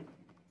value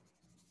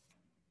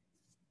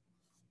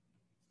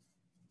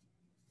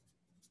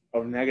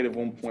of negative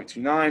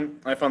 1.29.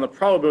 I found the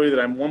probability that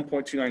I'm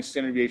 1.29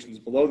 standard deviations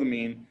below the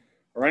mean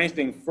or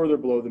anything further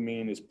below the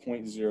mean is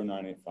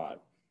 0.0985.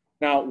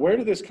 Now, where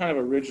did this kind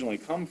of originally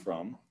come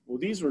from? Well,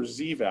 these were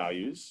z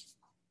values,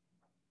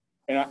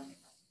 and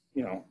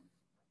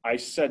I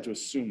said to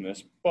assume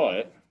this,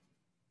 but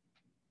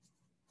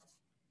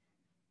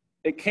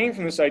it came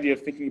from this idea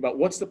of thinking about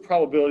what's the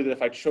probability that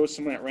if I chose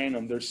someone at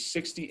random, they're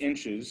 60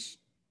 inches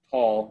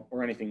tall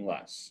or anything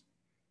less.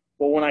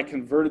 Well, when I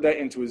converted that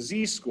into a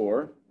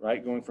z-score,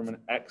 right, going from an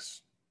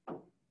x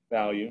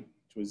value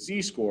to a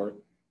z-score,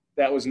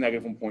 that was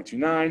negative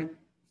 1.29.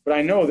 But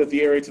I know that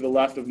the area to the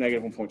left of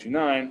negative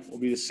 1.29 will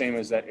be the same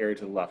as that area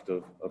to the left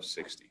of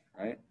 60,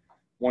 right?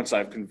 Once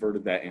I've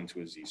converted that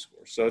into a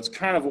z-score. So it's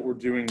kind of what we're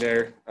doing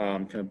there,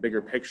 kind of bigger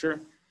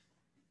picture.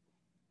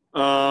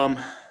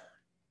 What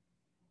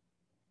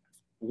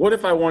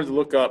if I wanted to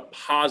look up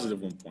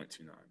positive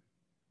 1.29?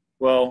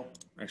 Well,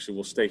 actually,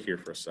 we'll stay here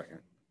for a second.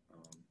 I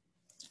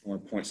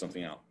want to point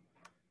something out.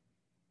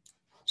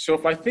 So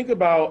if I think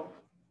about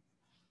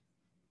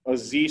a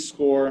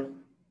z-score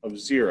of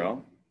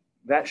 0,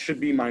 that should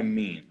be my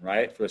mean,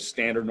 right, for a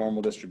standard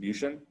normal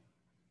distribution.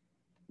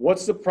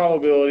 What's the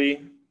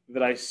probability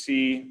that I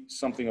see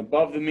something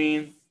above the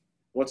mean?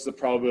 What's the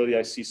probability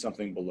I see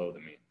something below the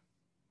mean?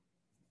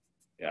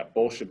 Yeah,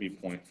 both should be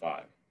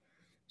 0.5.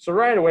 So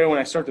right away, when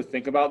I start to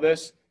think about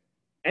this,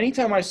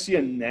 anytime I see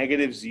a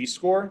negative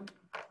z-score,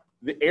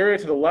 the area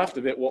to the left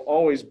of it will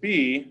always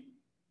be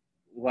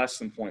less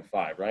than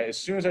 0.5, right? As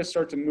soon as I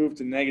start to move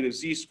to negative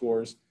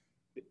z-scores,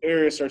 the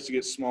area starts to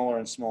get smaller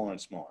and smaller and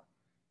smaller.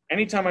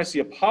 Anytime I see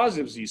a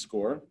positive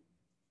z-score,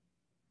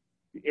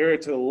 the area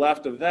to the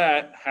left of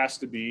that has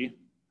to be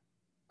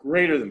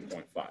greater than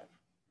 0.5,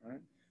 right?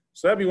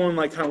 So that'd be one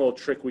like kind of little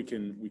trick we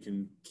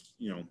can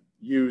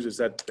use, is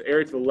that the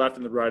area to the left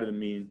and the right of the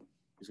mean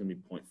is going to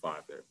be 0.5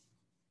 there.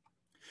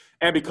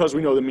 And because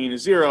we know the mean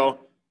is 0,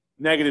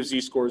 negative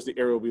z-scores, the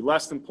area will be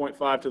less than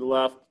 0.5 to the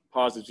left.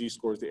 Positive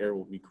z-scores, the area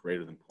will be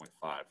greater than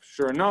 0.5.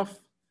 Sure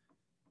enough,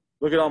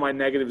 look at all my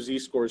negative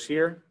z-scores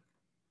here.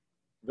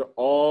 They're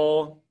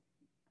all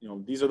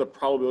these are the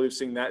probability of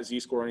seeing that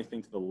z-score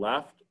anything to the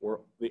left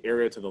or the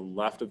area to the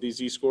left of these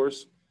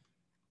z-scores.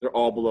 They're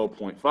all below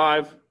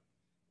 0.5.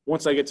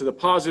 Once I get to the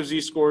positive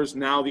z-scores,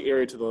 now the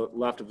area to the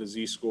left of the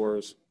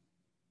z-scores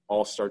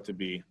all start to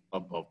be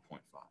above 0.5.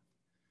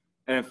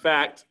 And in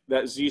fact,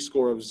 that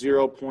z-score of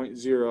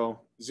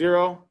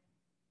 0.00,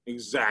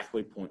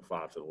 exactly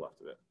 0.5 to the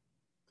left of it,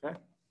 okay?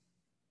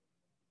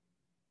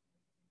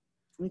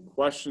 Any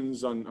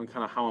questions on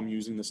kind of how I'm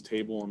using this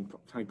table? I'm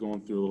kind of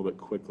going through a little bit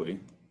quickly.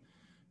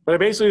 But I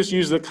basically just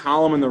use the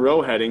column and the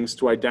row headings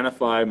to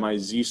identify my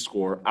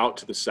z-score out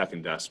to the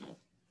second decimal.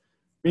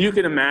 I mean, you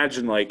can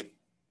imagine, like,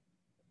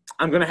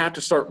 I'm going to have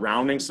to start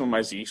rounding some of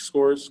my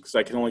z-scores because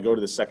I can only go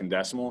to the second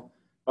decimal.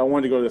 If I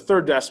wanted to go to the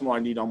third decimal, I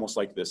need almost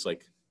like this,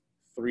 like,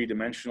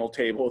 three-dimensional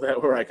table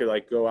where I could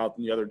like go out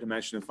in the other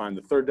dimension and find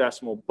the third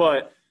decimal.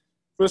 But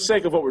for the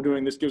sake of what we're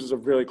doing, this gives us a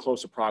really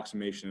close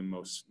approximation in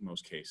most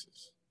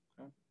cases.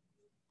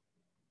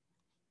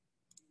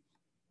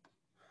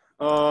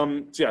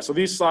 Okay. So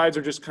these slides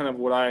are just kind of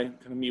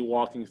me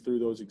walking through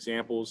those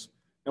examples.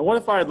 Now, what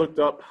if I had looked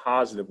up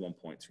positive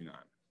 1.29?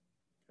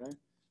 Okay.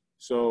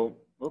 So,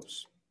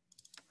 oops,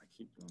 I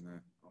keep doing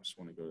that. I just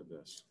want to go to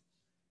this.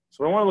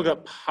 So I want to look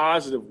up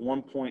positive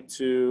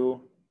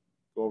 1.2.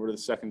 Go over to the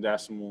second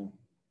decimal,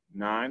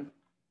 9.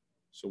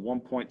 So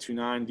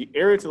 1.29. The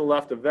area to the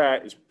left of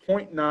that is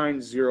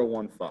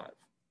 0.9015.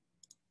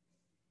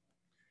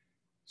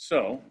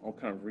 So I'll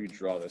kind of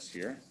redraw this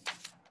here.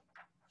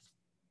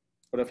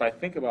 But if I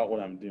think about what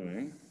I'm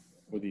doing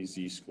with these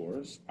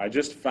z-scores, I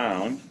just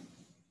found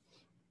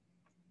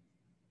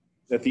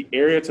that the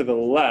area to the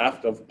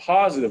left of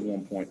positive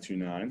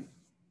 1.29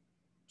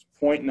 is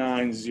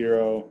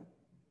 0.90.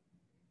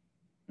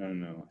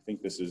 No, I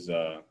think this is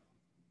I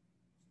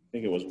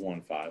think it was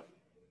 1.5. Okay.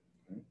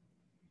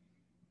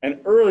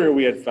 And earlier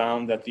we had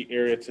found that the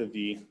area to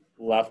the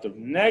left of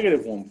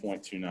negative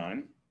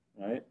 1.29,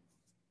 right?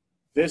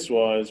 This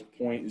was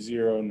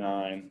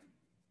 0.0985.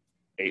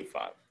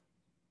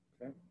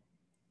 Okay.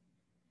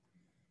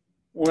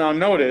 Well, now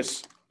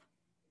notice,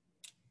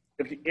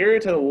 if the area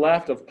to the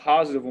left of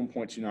positive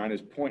 1.29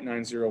 is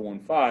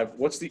 0.9015,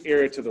 what's the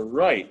area to the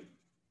right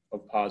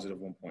of positive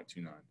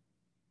 1.29?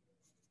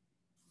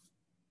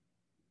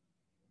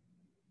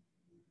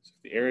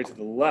 The area to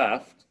the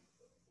left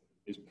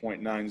is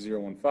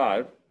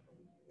 0.9015.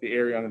 The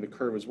area under the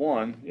curve is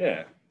 1.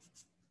 Yeah.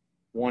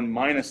 1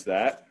 minus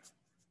that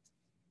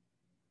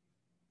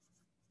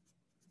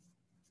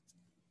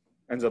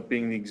ends up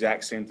being the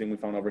exact same thing we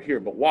found over here.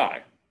 But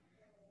why?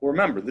 Well,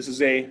 remember, this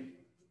is a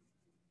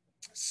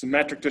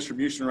symmetric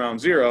distribution around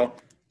 0,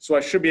 so I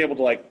should be able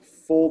to like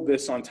fold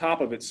this on top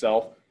of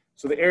itself.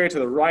 So the area to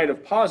the right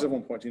of positive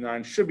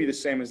 1.29 should be the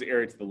same as the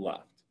area to the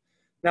left.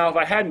 Now, if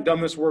I hadn't done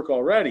this work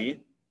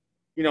already,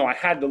 I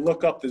had to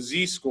look up the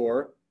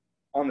z-score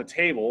on the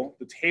table.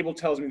 The table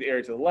tells me the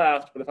area to the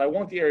left, but if I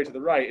want the area to the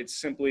right, it's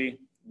simply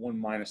 1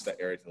 minus that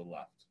area to the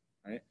left,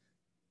 right?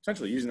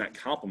 Essentially using that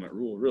complement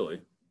rule,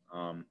 really.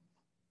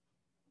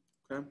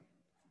 Okay.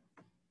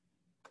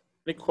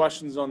 Any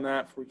questions on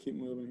that before we keep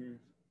moving here?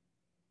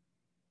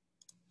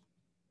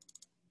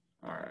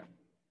 All right.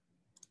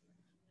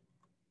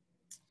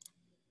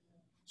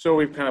 So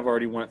we've kind of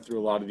already went through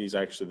a lot of these.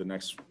 Actually, the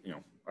next, I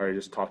already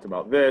just talked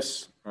about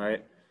this,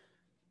 right?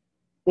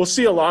 We'll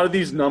see a lot of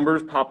these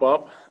numbers pop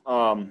up,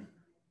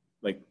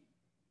 like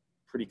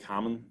pretty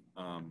common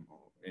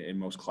in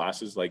most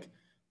classes, like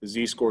the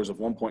z-scores of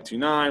 1.29,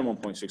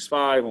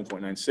 1.65,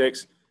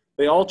 1.96.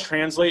 They all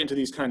translate into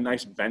these kind of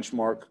nice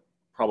benchmark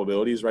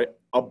probabilities, right?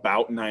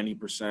 About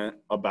 90%,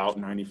 about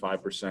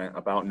 95%,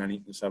 about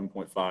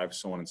 97.5,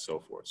 so on and so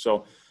forth.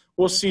 So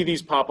we'll see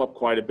these pop up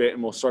quite a bit,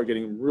 and we'll start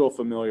getting real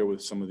familiar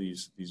with some of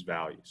these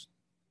values.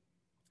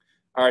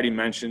 I already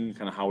mentioned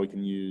kind of how we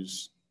can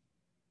use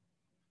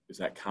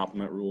that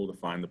complement rule to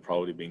find the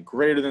probability of being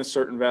greater than a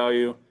certain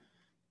value.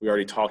 We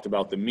already talked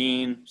about the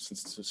mean.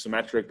 Since it's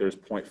symmetric, there's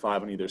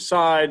 0.5 on either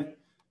side.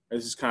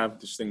 This is kind of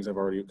just things I've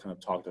already kind of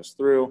talked us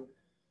through.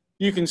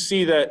 You can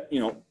see that,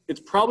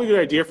 it's probably a good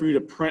idea for you to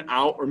print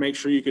out or make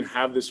sure you can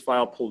have this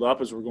file pulled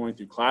up as we're going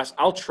through class.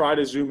 I'll try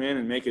to zoom in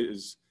and make it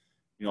as,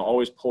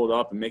 always pull it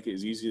up and make it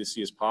as easy to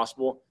see as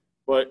possible.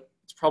 But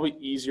it's probably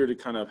easier to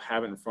kind of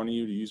have it in front of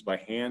you to use by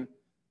hand.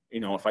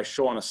 If I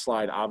show on a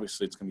slide,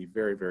 obviously it's going to be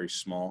very, very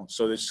small.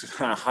 So this is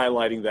kind of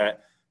highlighting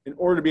that in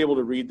order to be able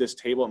to read this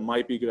table, it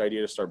might be a good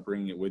idea to start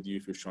bringing it with you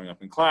if you're showing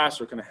up in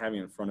class, or kind of having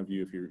it in front of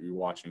you if you're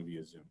watching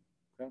via Zoom.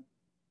 Okay.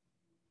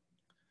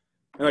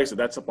 And like I said,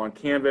 that's up on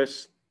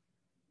Canvas.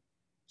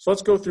 So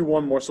let's go through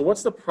one more. So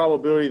what's the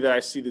probability that I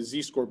see the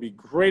z-score be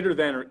greater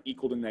than or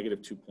equal to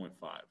negative 2.5?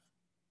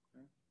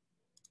 Okay.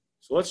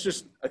 So let's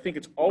just, I think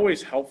it's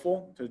always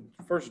helpful to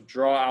first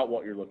draw out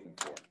what you're looking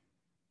for.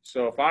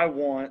 So if I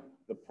want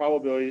the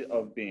probability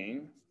of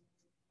being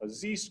a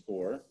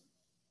z-score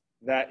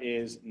that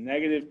is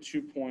negative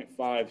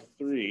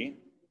 2.53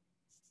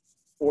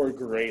 or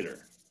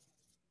greater.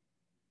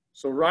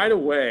 So right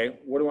away,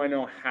 what do I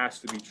know has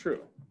to be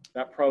true?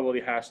 That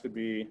probability has to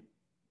be,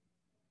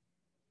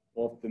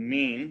 well, if the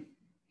mean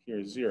here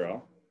is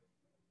 0,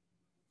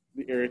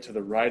 the area to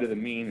the right of the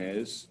mean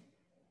is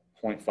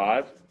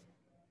 0.5.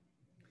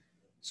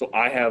 So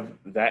I have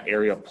that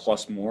area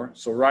plus more.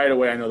 So right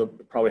away, I know that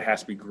it probably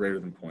has to be greater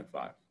than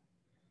 0.5.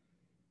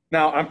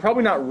 Now, I'm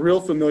probably not real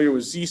familiar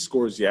with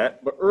z-scores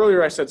yet, but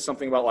earlier I said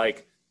something about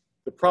like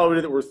the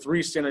probability that we're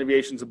 3 standard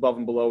deviations above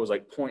and below was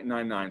like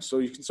 0.99. So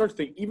you can start to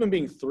think even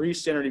being 3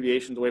 standard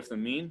deviations away from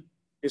the mean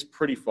is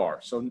pretty far.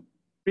 So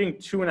being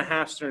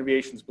 2.5 standard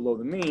deviations below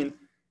the mean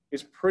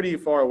is pretty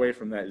far away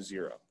from that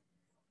 0.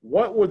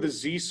 What would the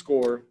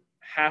z-score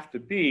have to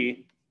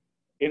be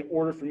in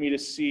order for me to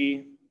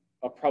see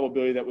a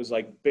probability that was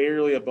like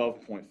barely above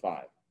 0.5?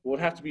 Well, it would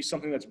have to be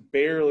something that's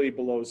barely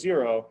below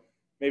 0,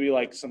 maybe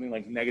like something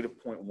like negative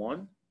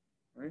 0.1,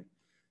 right?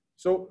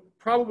 So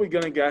probably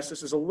going to guess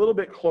this is a little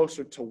bit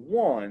closer to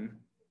 1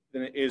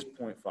 than it is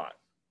 0.5. Right?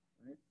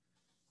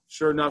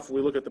 Sure enough, if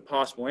we look at the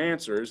possible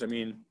answers, I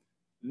mean,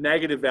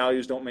 negative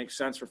values don't make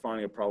sense for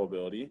finding a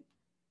probability.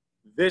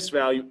 This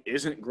value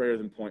isn't greater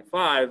than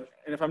 0.5.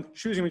 And if I'm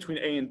choosing between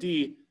A and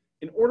D,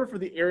 in order for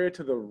the area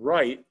to the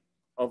right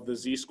of the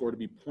z-score to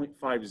be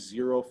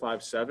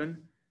 0.5057,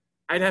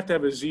 I'd have to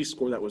have a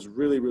z-score that was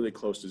really, really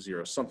close to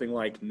 0, something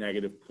like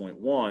negative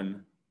 0.1,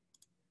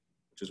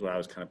 which is what I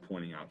was kind of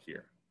pointing out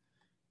here.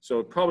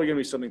 So probably going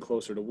to be something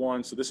closer to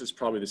 1. So this is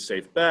probably the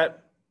safe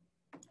bet,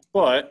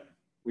 but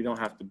we don't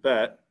have to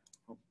bet.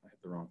 Oh, I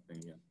hit the wrong thing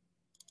again.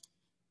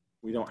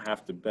 We don't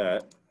have to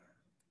bet.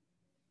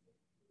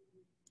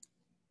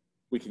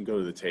 We can go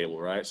to the table,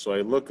 right? So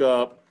I look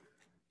up,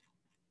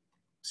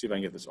 see if I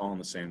can get this all in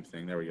the same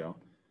thing. There we go.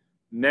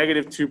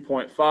 Negative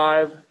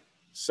 2.5,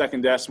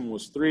 second decimal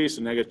was 3,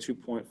 so negative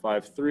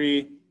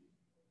 2.53,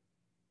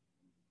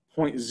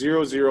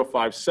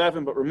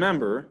 0.0057. But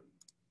remember,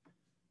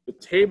 the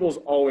table's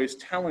always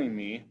telling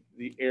me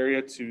the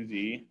area to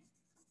the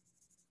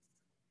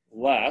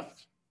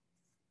left.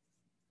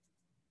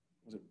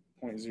 Was it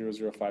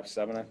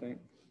 0.0057, I think?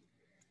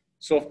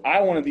 So if I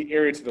wanted the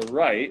area to the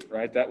right,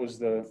 right, that was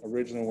the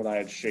original what I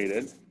had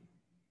shaded.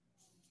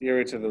 The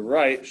area to the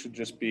right should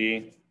just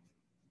be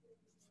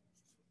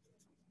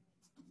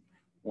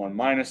 1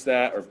 minus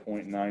that, or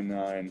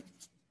 0.9943.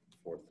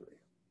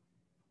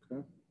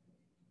 Okay.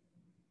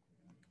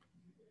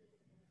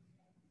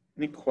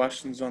 Any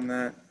questions on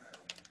that?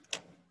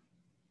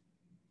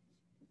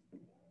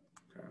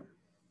 Okay.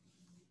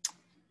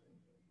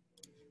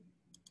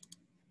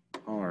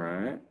 All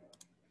right.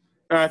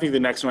 And I think the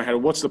next one I had,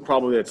 what's the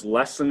probability that's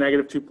less than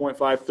negative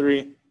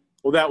 2.53?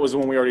 Well, that was the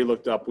one we already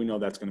looked up. We know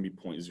that's going to be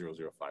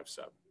 0.0057. Right,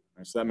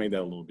 so that made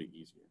that a little bit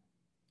easier.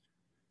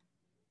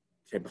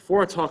 Okay,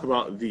 before I talk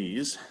about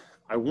these,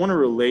 I want to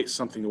relate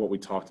something to what we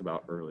talked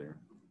about earlier.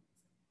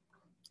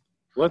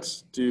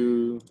 Let's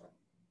do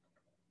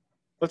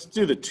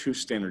the 2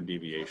 standard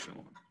deviation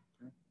one.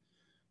 Okay.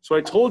 So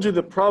I told you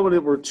the probability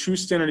that we're 2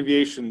 standard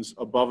deviations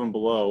above and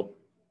below,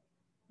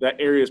 that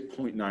area is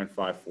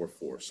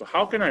 0.9544. So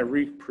how can I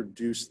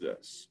reproduce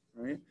this,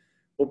 right?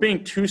 Well,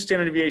 being 2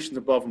 standard deviations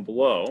above and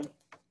below,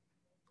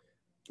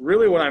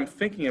 really what I'm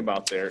thinking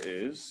about there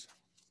is,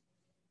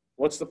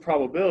 what's the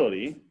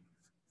probability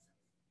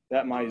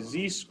that my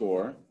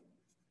z-score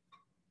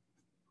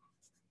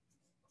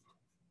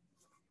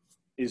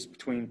is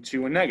between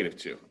 2 and negative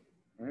 2,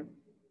 right?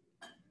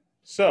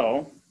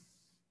 So,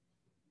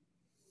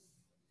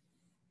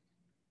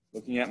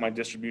 looking at my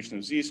distribution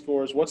of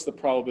z-scores, what's the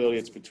probability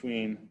it's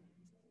between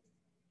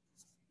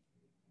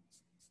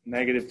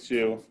negative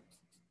 2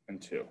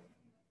 and 2?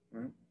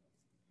 Right?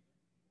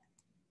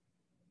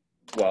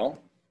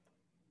 Well,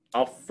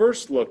 I'll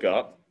first look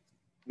up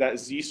that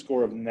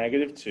z-score of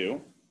negative 2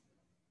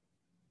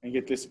 and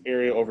get this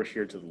area over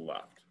here to the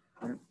left.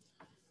 Right?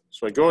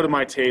 So I go to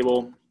my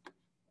table,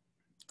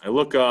 I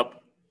look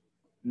up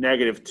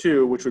negative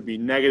 2, which would be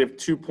negative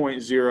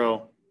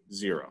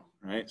 2.00,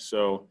 right?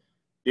 So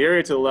the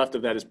area to the left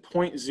of that is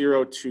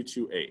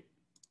 0.0228.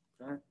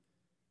 Okay?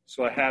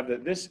 So I have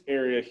that this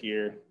area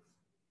here,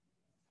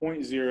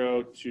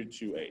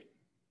 0.0228.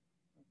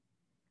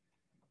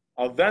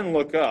 I'll then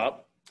look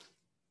up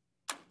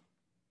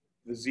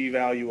the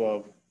z-value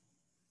of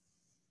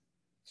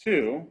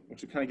 2,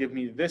 which would kind of give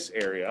me this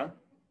area.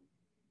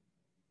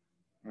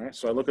 All right,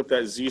 so I look up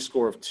that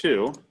z-score of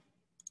 2.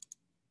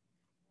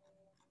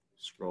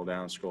 Scroll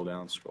down, scroll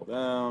down, scroll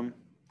down.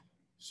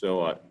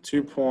 So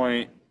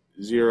 2.00,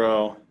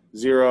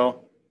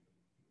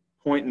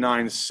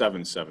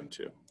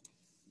 0.9772.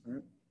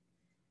 Right.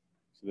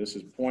 So this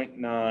is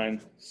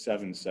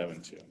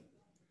 0.9772.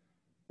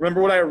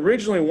 Remember, what I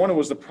originally wanted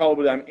was the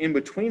probability I'm in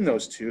between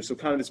those two, so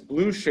kind of this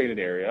blue shaded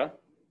area.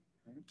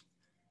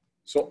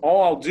 So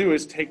all I'll do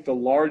is take the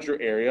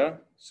larger area,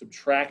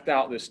 subtract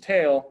out this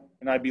tail,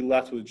 and I'd be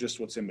left with just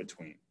what's in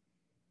between.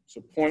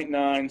 So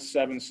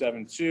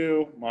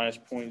 0.9772 minus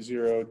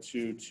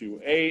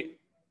 0.0228,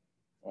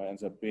 well,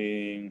 ends up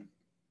being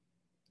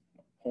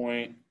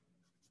 0.95.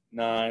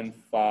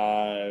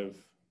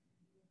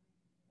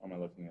 How am I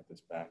looking at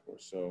this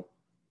backwards? So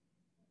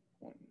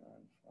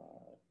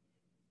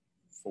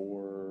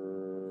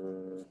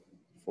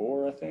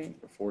 0.9544, I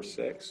think, or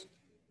 46.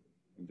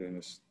 I'm doing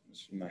this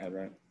in my head,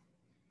 right?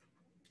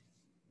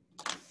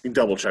 You can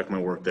double check my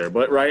work there,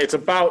 but right, it's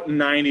about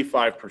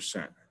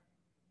 95%,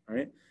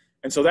 right?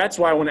 And so that's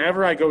why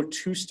whenever I go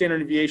 2 standard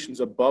deviations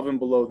above and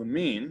below the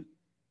mean,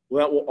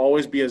 well, that will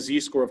always be a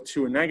z-score of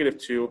 2 and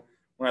 -2.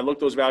 When I look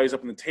those values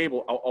up in the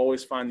table, I'll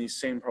always find these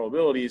same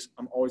probabilities.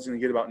 I'm always going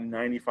to get about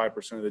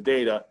 95% of the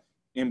data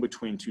in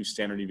between 2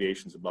 standard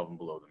deviations above and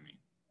below the mean,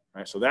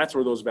 right? So that's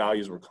where those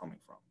values were coming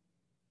from.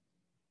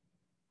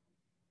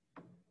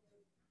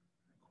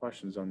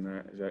 Questions on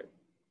that? Is that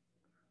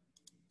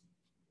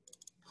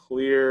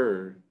clear?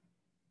 Or,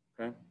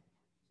 okay.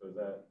 So is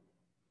that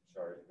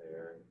chart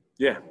there?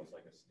 Yeah. Almost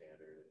like a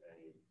standard.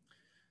 Any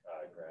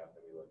graph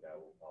that we look at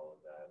will follow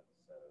that.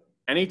 So.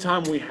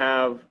 Anytime we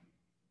have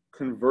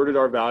converted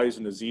our values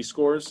into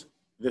z-scores,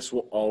 this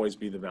will always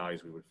be the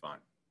values we would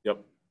find.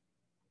 Yep.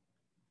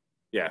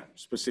 Yeah,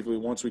 specifically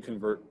once we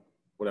convert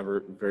whatever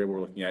variable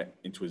we're looking at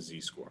into a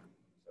z-score.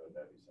 So would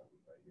that be something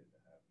that you have to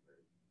have for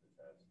the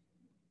test?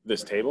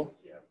 This table?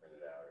 Yeah, print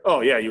it out.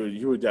 Oh yeah,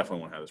 you would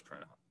definitely want to have this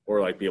printed out or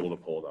like be able to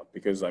pull it up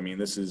because I mean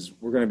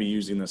we're going to be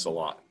using this a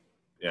lot.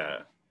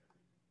 Yeah.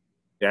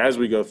 Yeah, as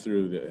we go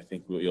through, I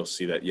think you'll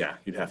see that. Yeah,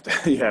 you have to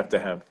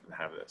have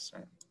this.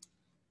 Right?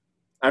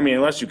 I mean,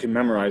 unless you can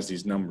memorize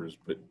these numbers,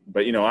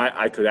 but you know,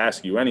 I could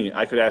ask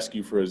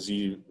you for a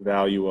z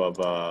value of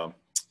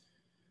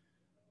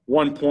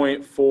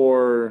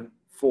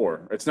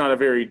 1.44. It's not a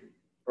very,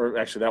 or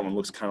actually that one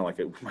looks kind of like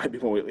it might be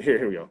one.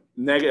 Here we go.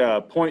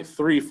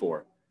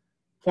 0.34,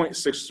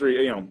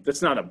 0.63. You know,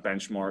 that's not a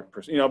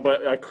benchmark, you know,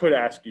 but I could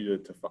ask you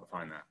to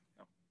find that.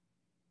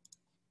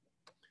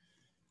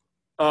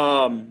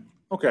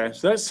 Okay,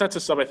 so that sets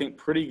us up, I think,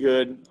 pretty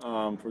good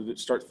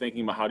start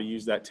thinking about how to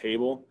use that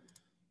table.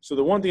 So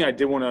the one thing I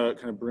did want to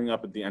kind of bring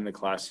up at the end of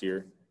class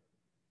here,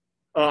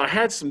 I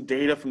had some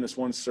data from this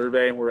one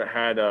survey where it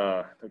had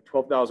like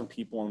 12,000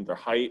 people and their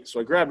height.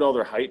 So I grabbed all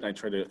their height and I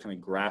tried to kind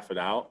of graph it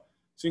out.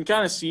 So you can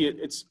kind of see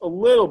it's a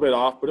little bit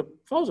off, but it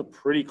follows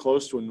pretty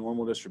close to a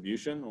normal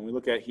distribution. When we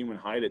look at human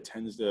height, it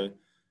tends to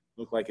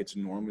look like it's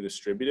normally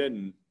distributed,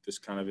 and this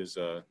kind of is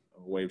a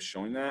way of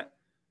showing that.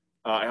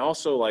 I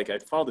also I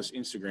followed this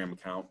Instagram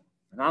account,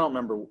 and I don't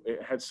remember,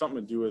 it had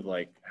something to do with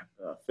like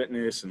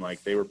fitness, and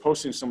like they were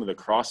posting some of the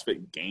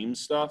CrossFit Games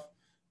stuff,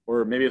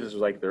 or maybe this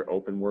was like their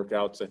open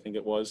workouts, I think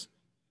it was.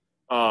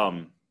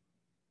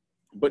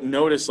 But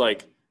notice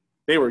like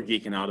they were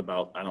geeking out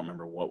about, I don't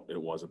remember what it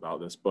was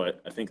about this,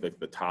 but I think like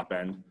the top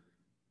end.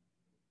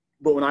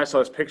 But when I saw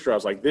this picture, I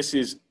was like, this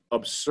is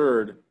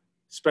absurd,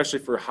 especially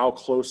for how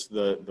close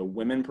the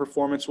women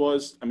performance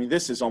was. I mean,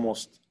 this is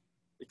almost,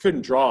 it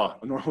couldn't draw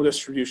a normal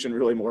distribution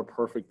really more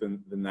perfect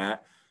than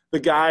that.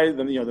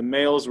 The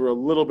males were a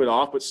little bit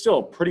off, but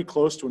still pretty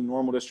close to a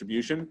normal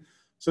distribution.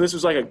 So this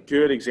was like a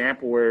good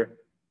example where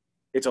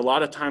it's a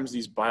lot of times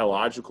these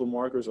biological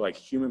markers or like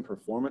human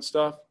performance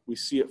stuff, we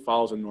see it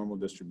follows a normal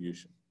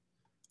distribution.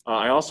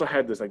 I also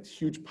had this like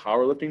huge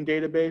powerlifting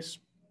database,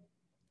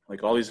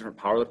 like all these different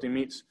powerlifting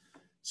meets.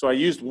 So I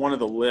used one of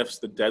the lifts,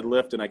 the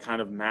deadlift, and I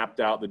kind of mapped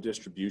out the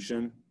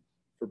distribution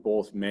for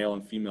both male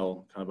and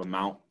female kind of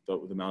amount, the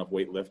amount of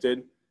weight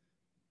lifted.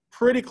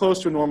 Pretty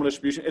close to a normal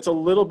distribution. It's a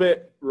little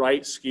bit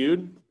right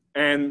skewed,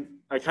 and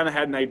I kind of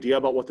had an idea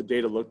about what the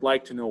data looked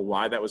like to know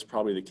why that was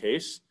probably the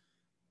case.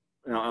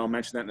 And I'll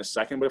mention that in a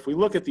second. But if we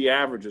look at the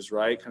averages,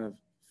 right, kind of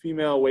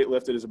female weight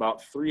lifted is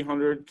about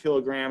 300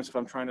 kilograms. If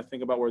I'm trying to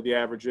think about where the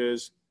average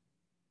is,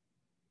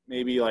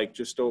 maybe like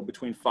just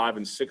between 500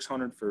 and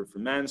 600 for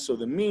men. So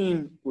the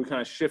mean, we kind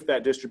of shift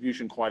that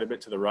distribution quite a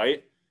bit to the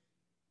right.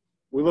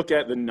 We look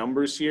at the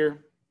numbers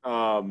here.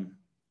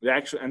 It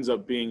actually ends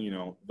up being, you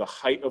know, the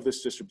height of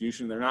this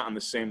distribution. They're not on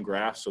the same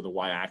graph, so the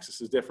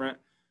y-axis is different.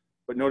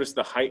 But notice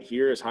the height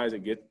here, as high as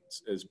it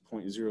gets, is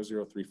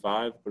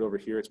 0.0035, but over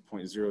here it's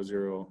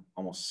 0.00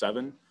 almost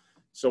 7.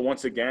 So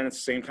once again, it's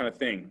the same kind of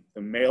thing.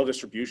 The male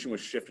distribution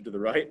was shifted to the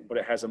right, but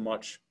it has a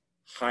much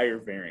higher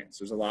variance.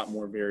 There's a lot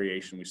more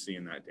variation we see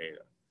in that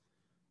data.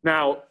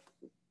 Now,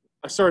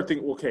 I started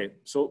thinking, okay,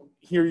 so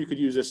here you could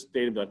use this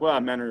data and be like, well,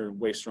 men are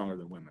way stronger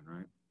than women,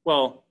 right?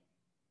 Well,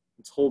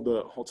 let's hold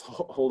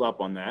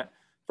up on that.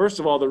 First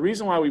of all, the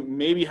reason why we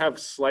maybe have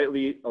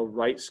slightly a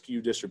right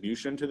skew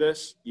distribution to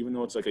this, even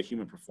though it's like a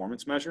human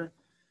performance measure,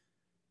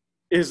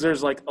 is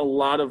there's like a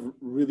lot of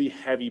really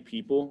heavy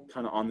people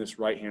kind of on this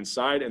right-hand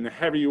side, and the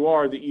heavier you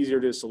are, the easier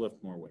it is to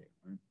lift more weight.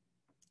 Right?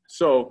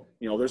 So,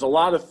 you know, there's a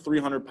lot of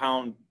 300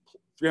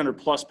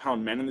 plus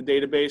pound men in the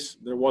database.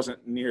 There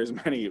wasn't near as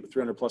many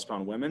 300 plus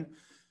pound women.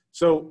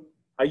 So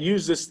I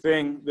use this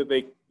thing that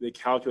they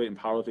calculate in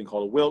powerlifting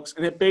called a Wilks,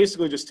 and it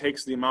basically just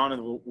takes the amount of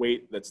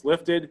weight that's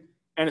lifted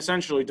and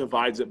essentially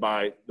divides it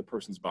by the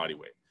person's body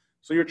weight.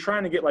 So you're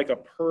trying to get like a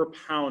per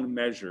pound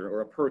measure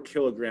or a per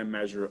kilogram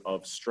measure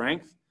of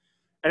strength.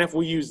 And if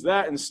we use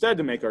that instead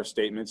to make our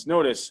statements,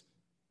 notice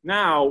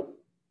now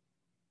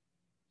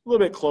a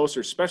little bit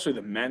closer, especially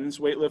the men's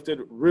weight lifted.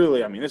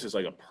 Really, I mean, this is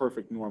like a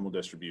perfect normal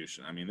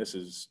distribution. I mean, this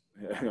is,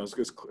 you know,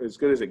 as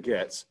good as it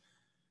gets.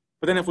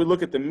 But then if we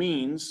look at the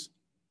means,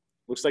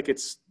 looks like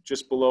it's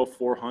just below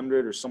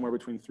 400 or somewhere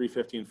between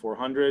 350 and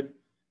 400.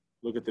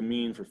 Look at the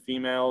mean for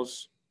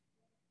females.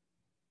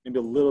 maybe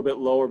a little bit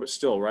lower, but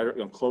still right,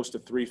 close to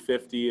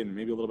 350 and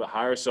maybe a little bit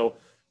higher. So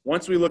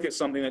once we look at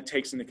something that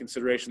takes into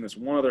consideration this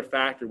one other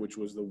factor, which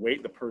was the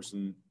weight the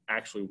person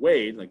actually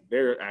weighed, like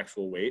their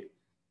actual weight,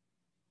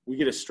 we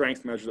get a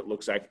strength measure that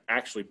looks like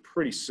actually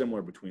pretty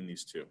similar between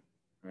these two,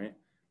 right?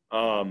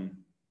 And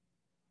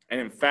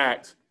in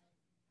fact,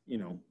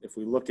 if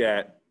we look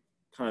at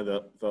kind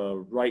of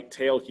the right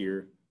tail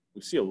here,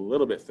 we see a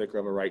little bit thicker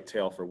of a right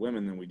tail for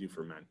women than we do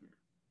for men here,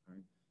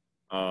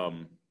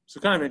 right? So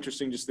kind of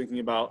interesting just thinking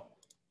about,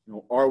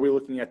 are we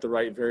looking at the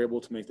right variable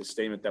to make the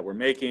statement that we're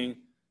making?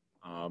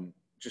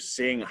 Just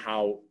seeing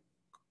how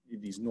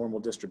these normal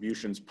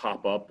distributions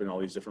pop up in all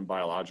these different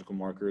biological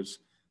markers.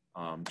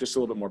 Just a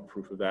little bit more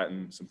proof of that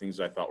and some things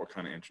that I thought were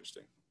kind of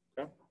interesting.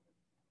 Okay.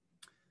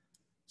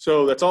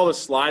 So that's all the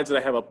slides that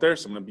I have up there.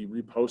 So I'm going to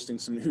be reposting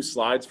some new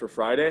slides for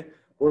Friday.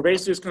 We're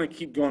basically just going to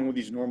keep going with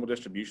these normal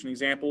distribution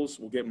examples.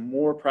 We'll get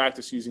more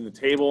practice using the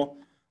table.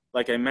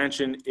 Like I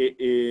mentioned, it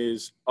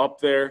is up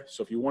there.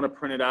 So if you want to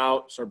print it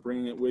out, start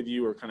bringing it with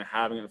you or kind of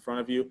having it in front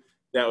of you,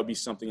 that would be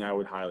something I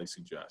would highly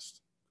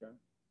suggest. Okay.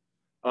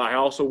 I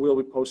also will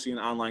be posting an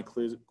online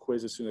quiz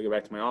as soon as I get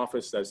back to my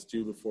office. That's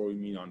due before we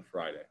meet on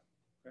Friday.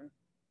 Okay.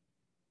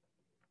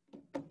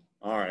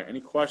 All right.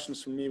 Any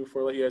questions from me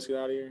before I let you guys get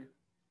out of here?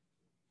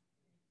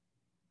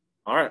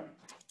 All right.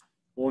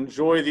 Well,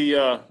 enjoy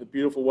the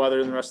beautiful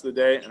weather in the rest of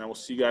the day, and I will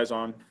see you guys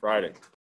on Friday.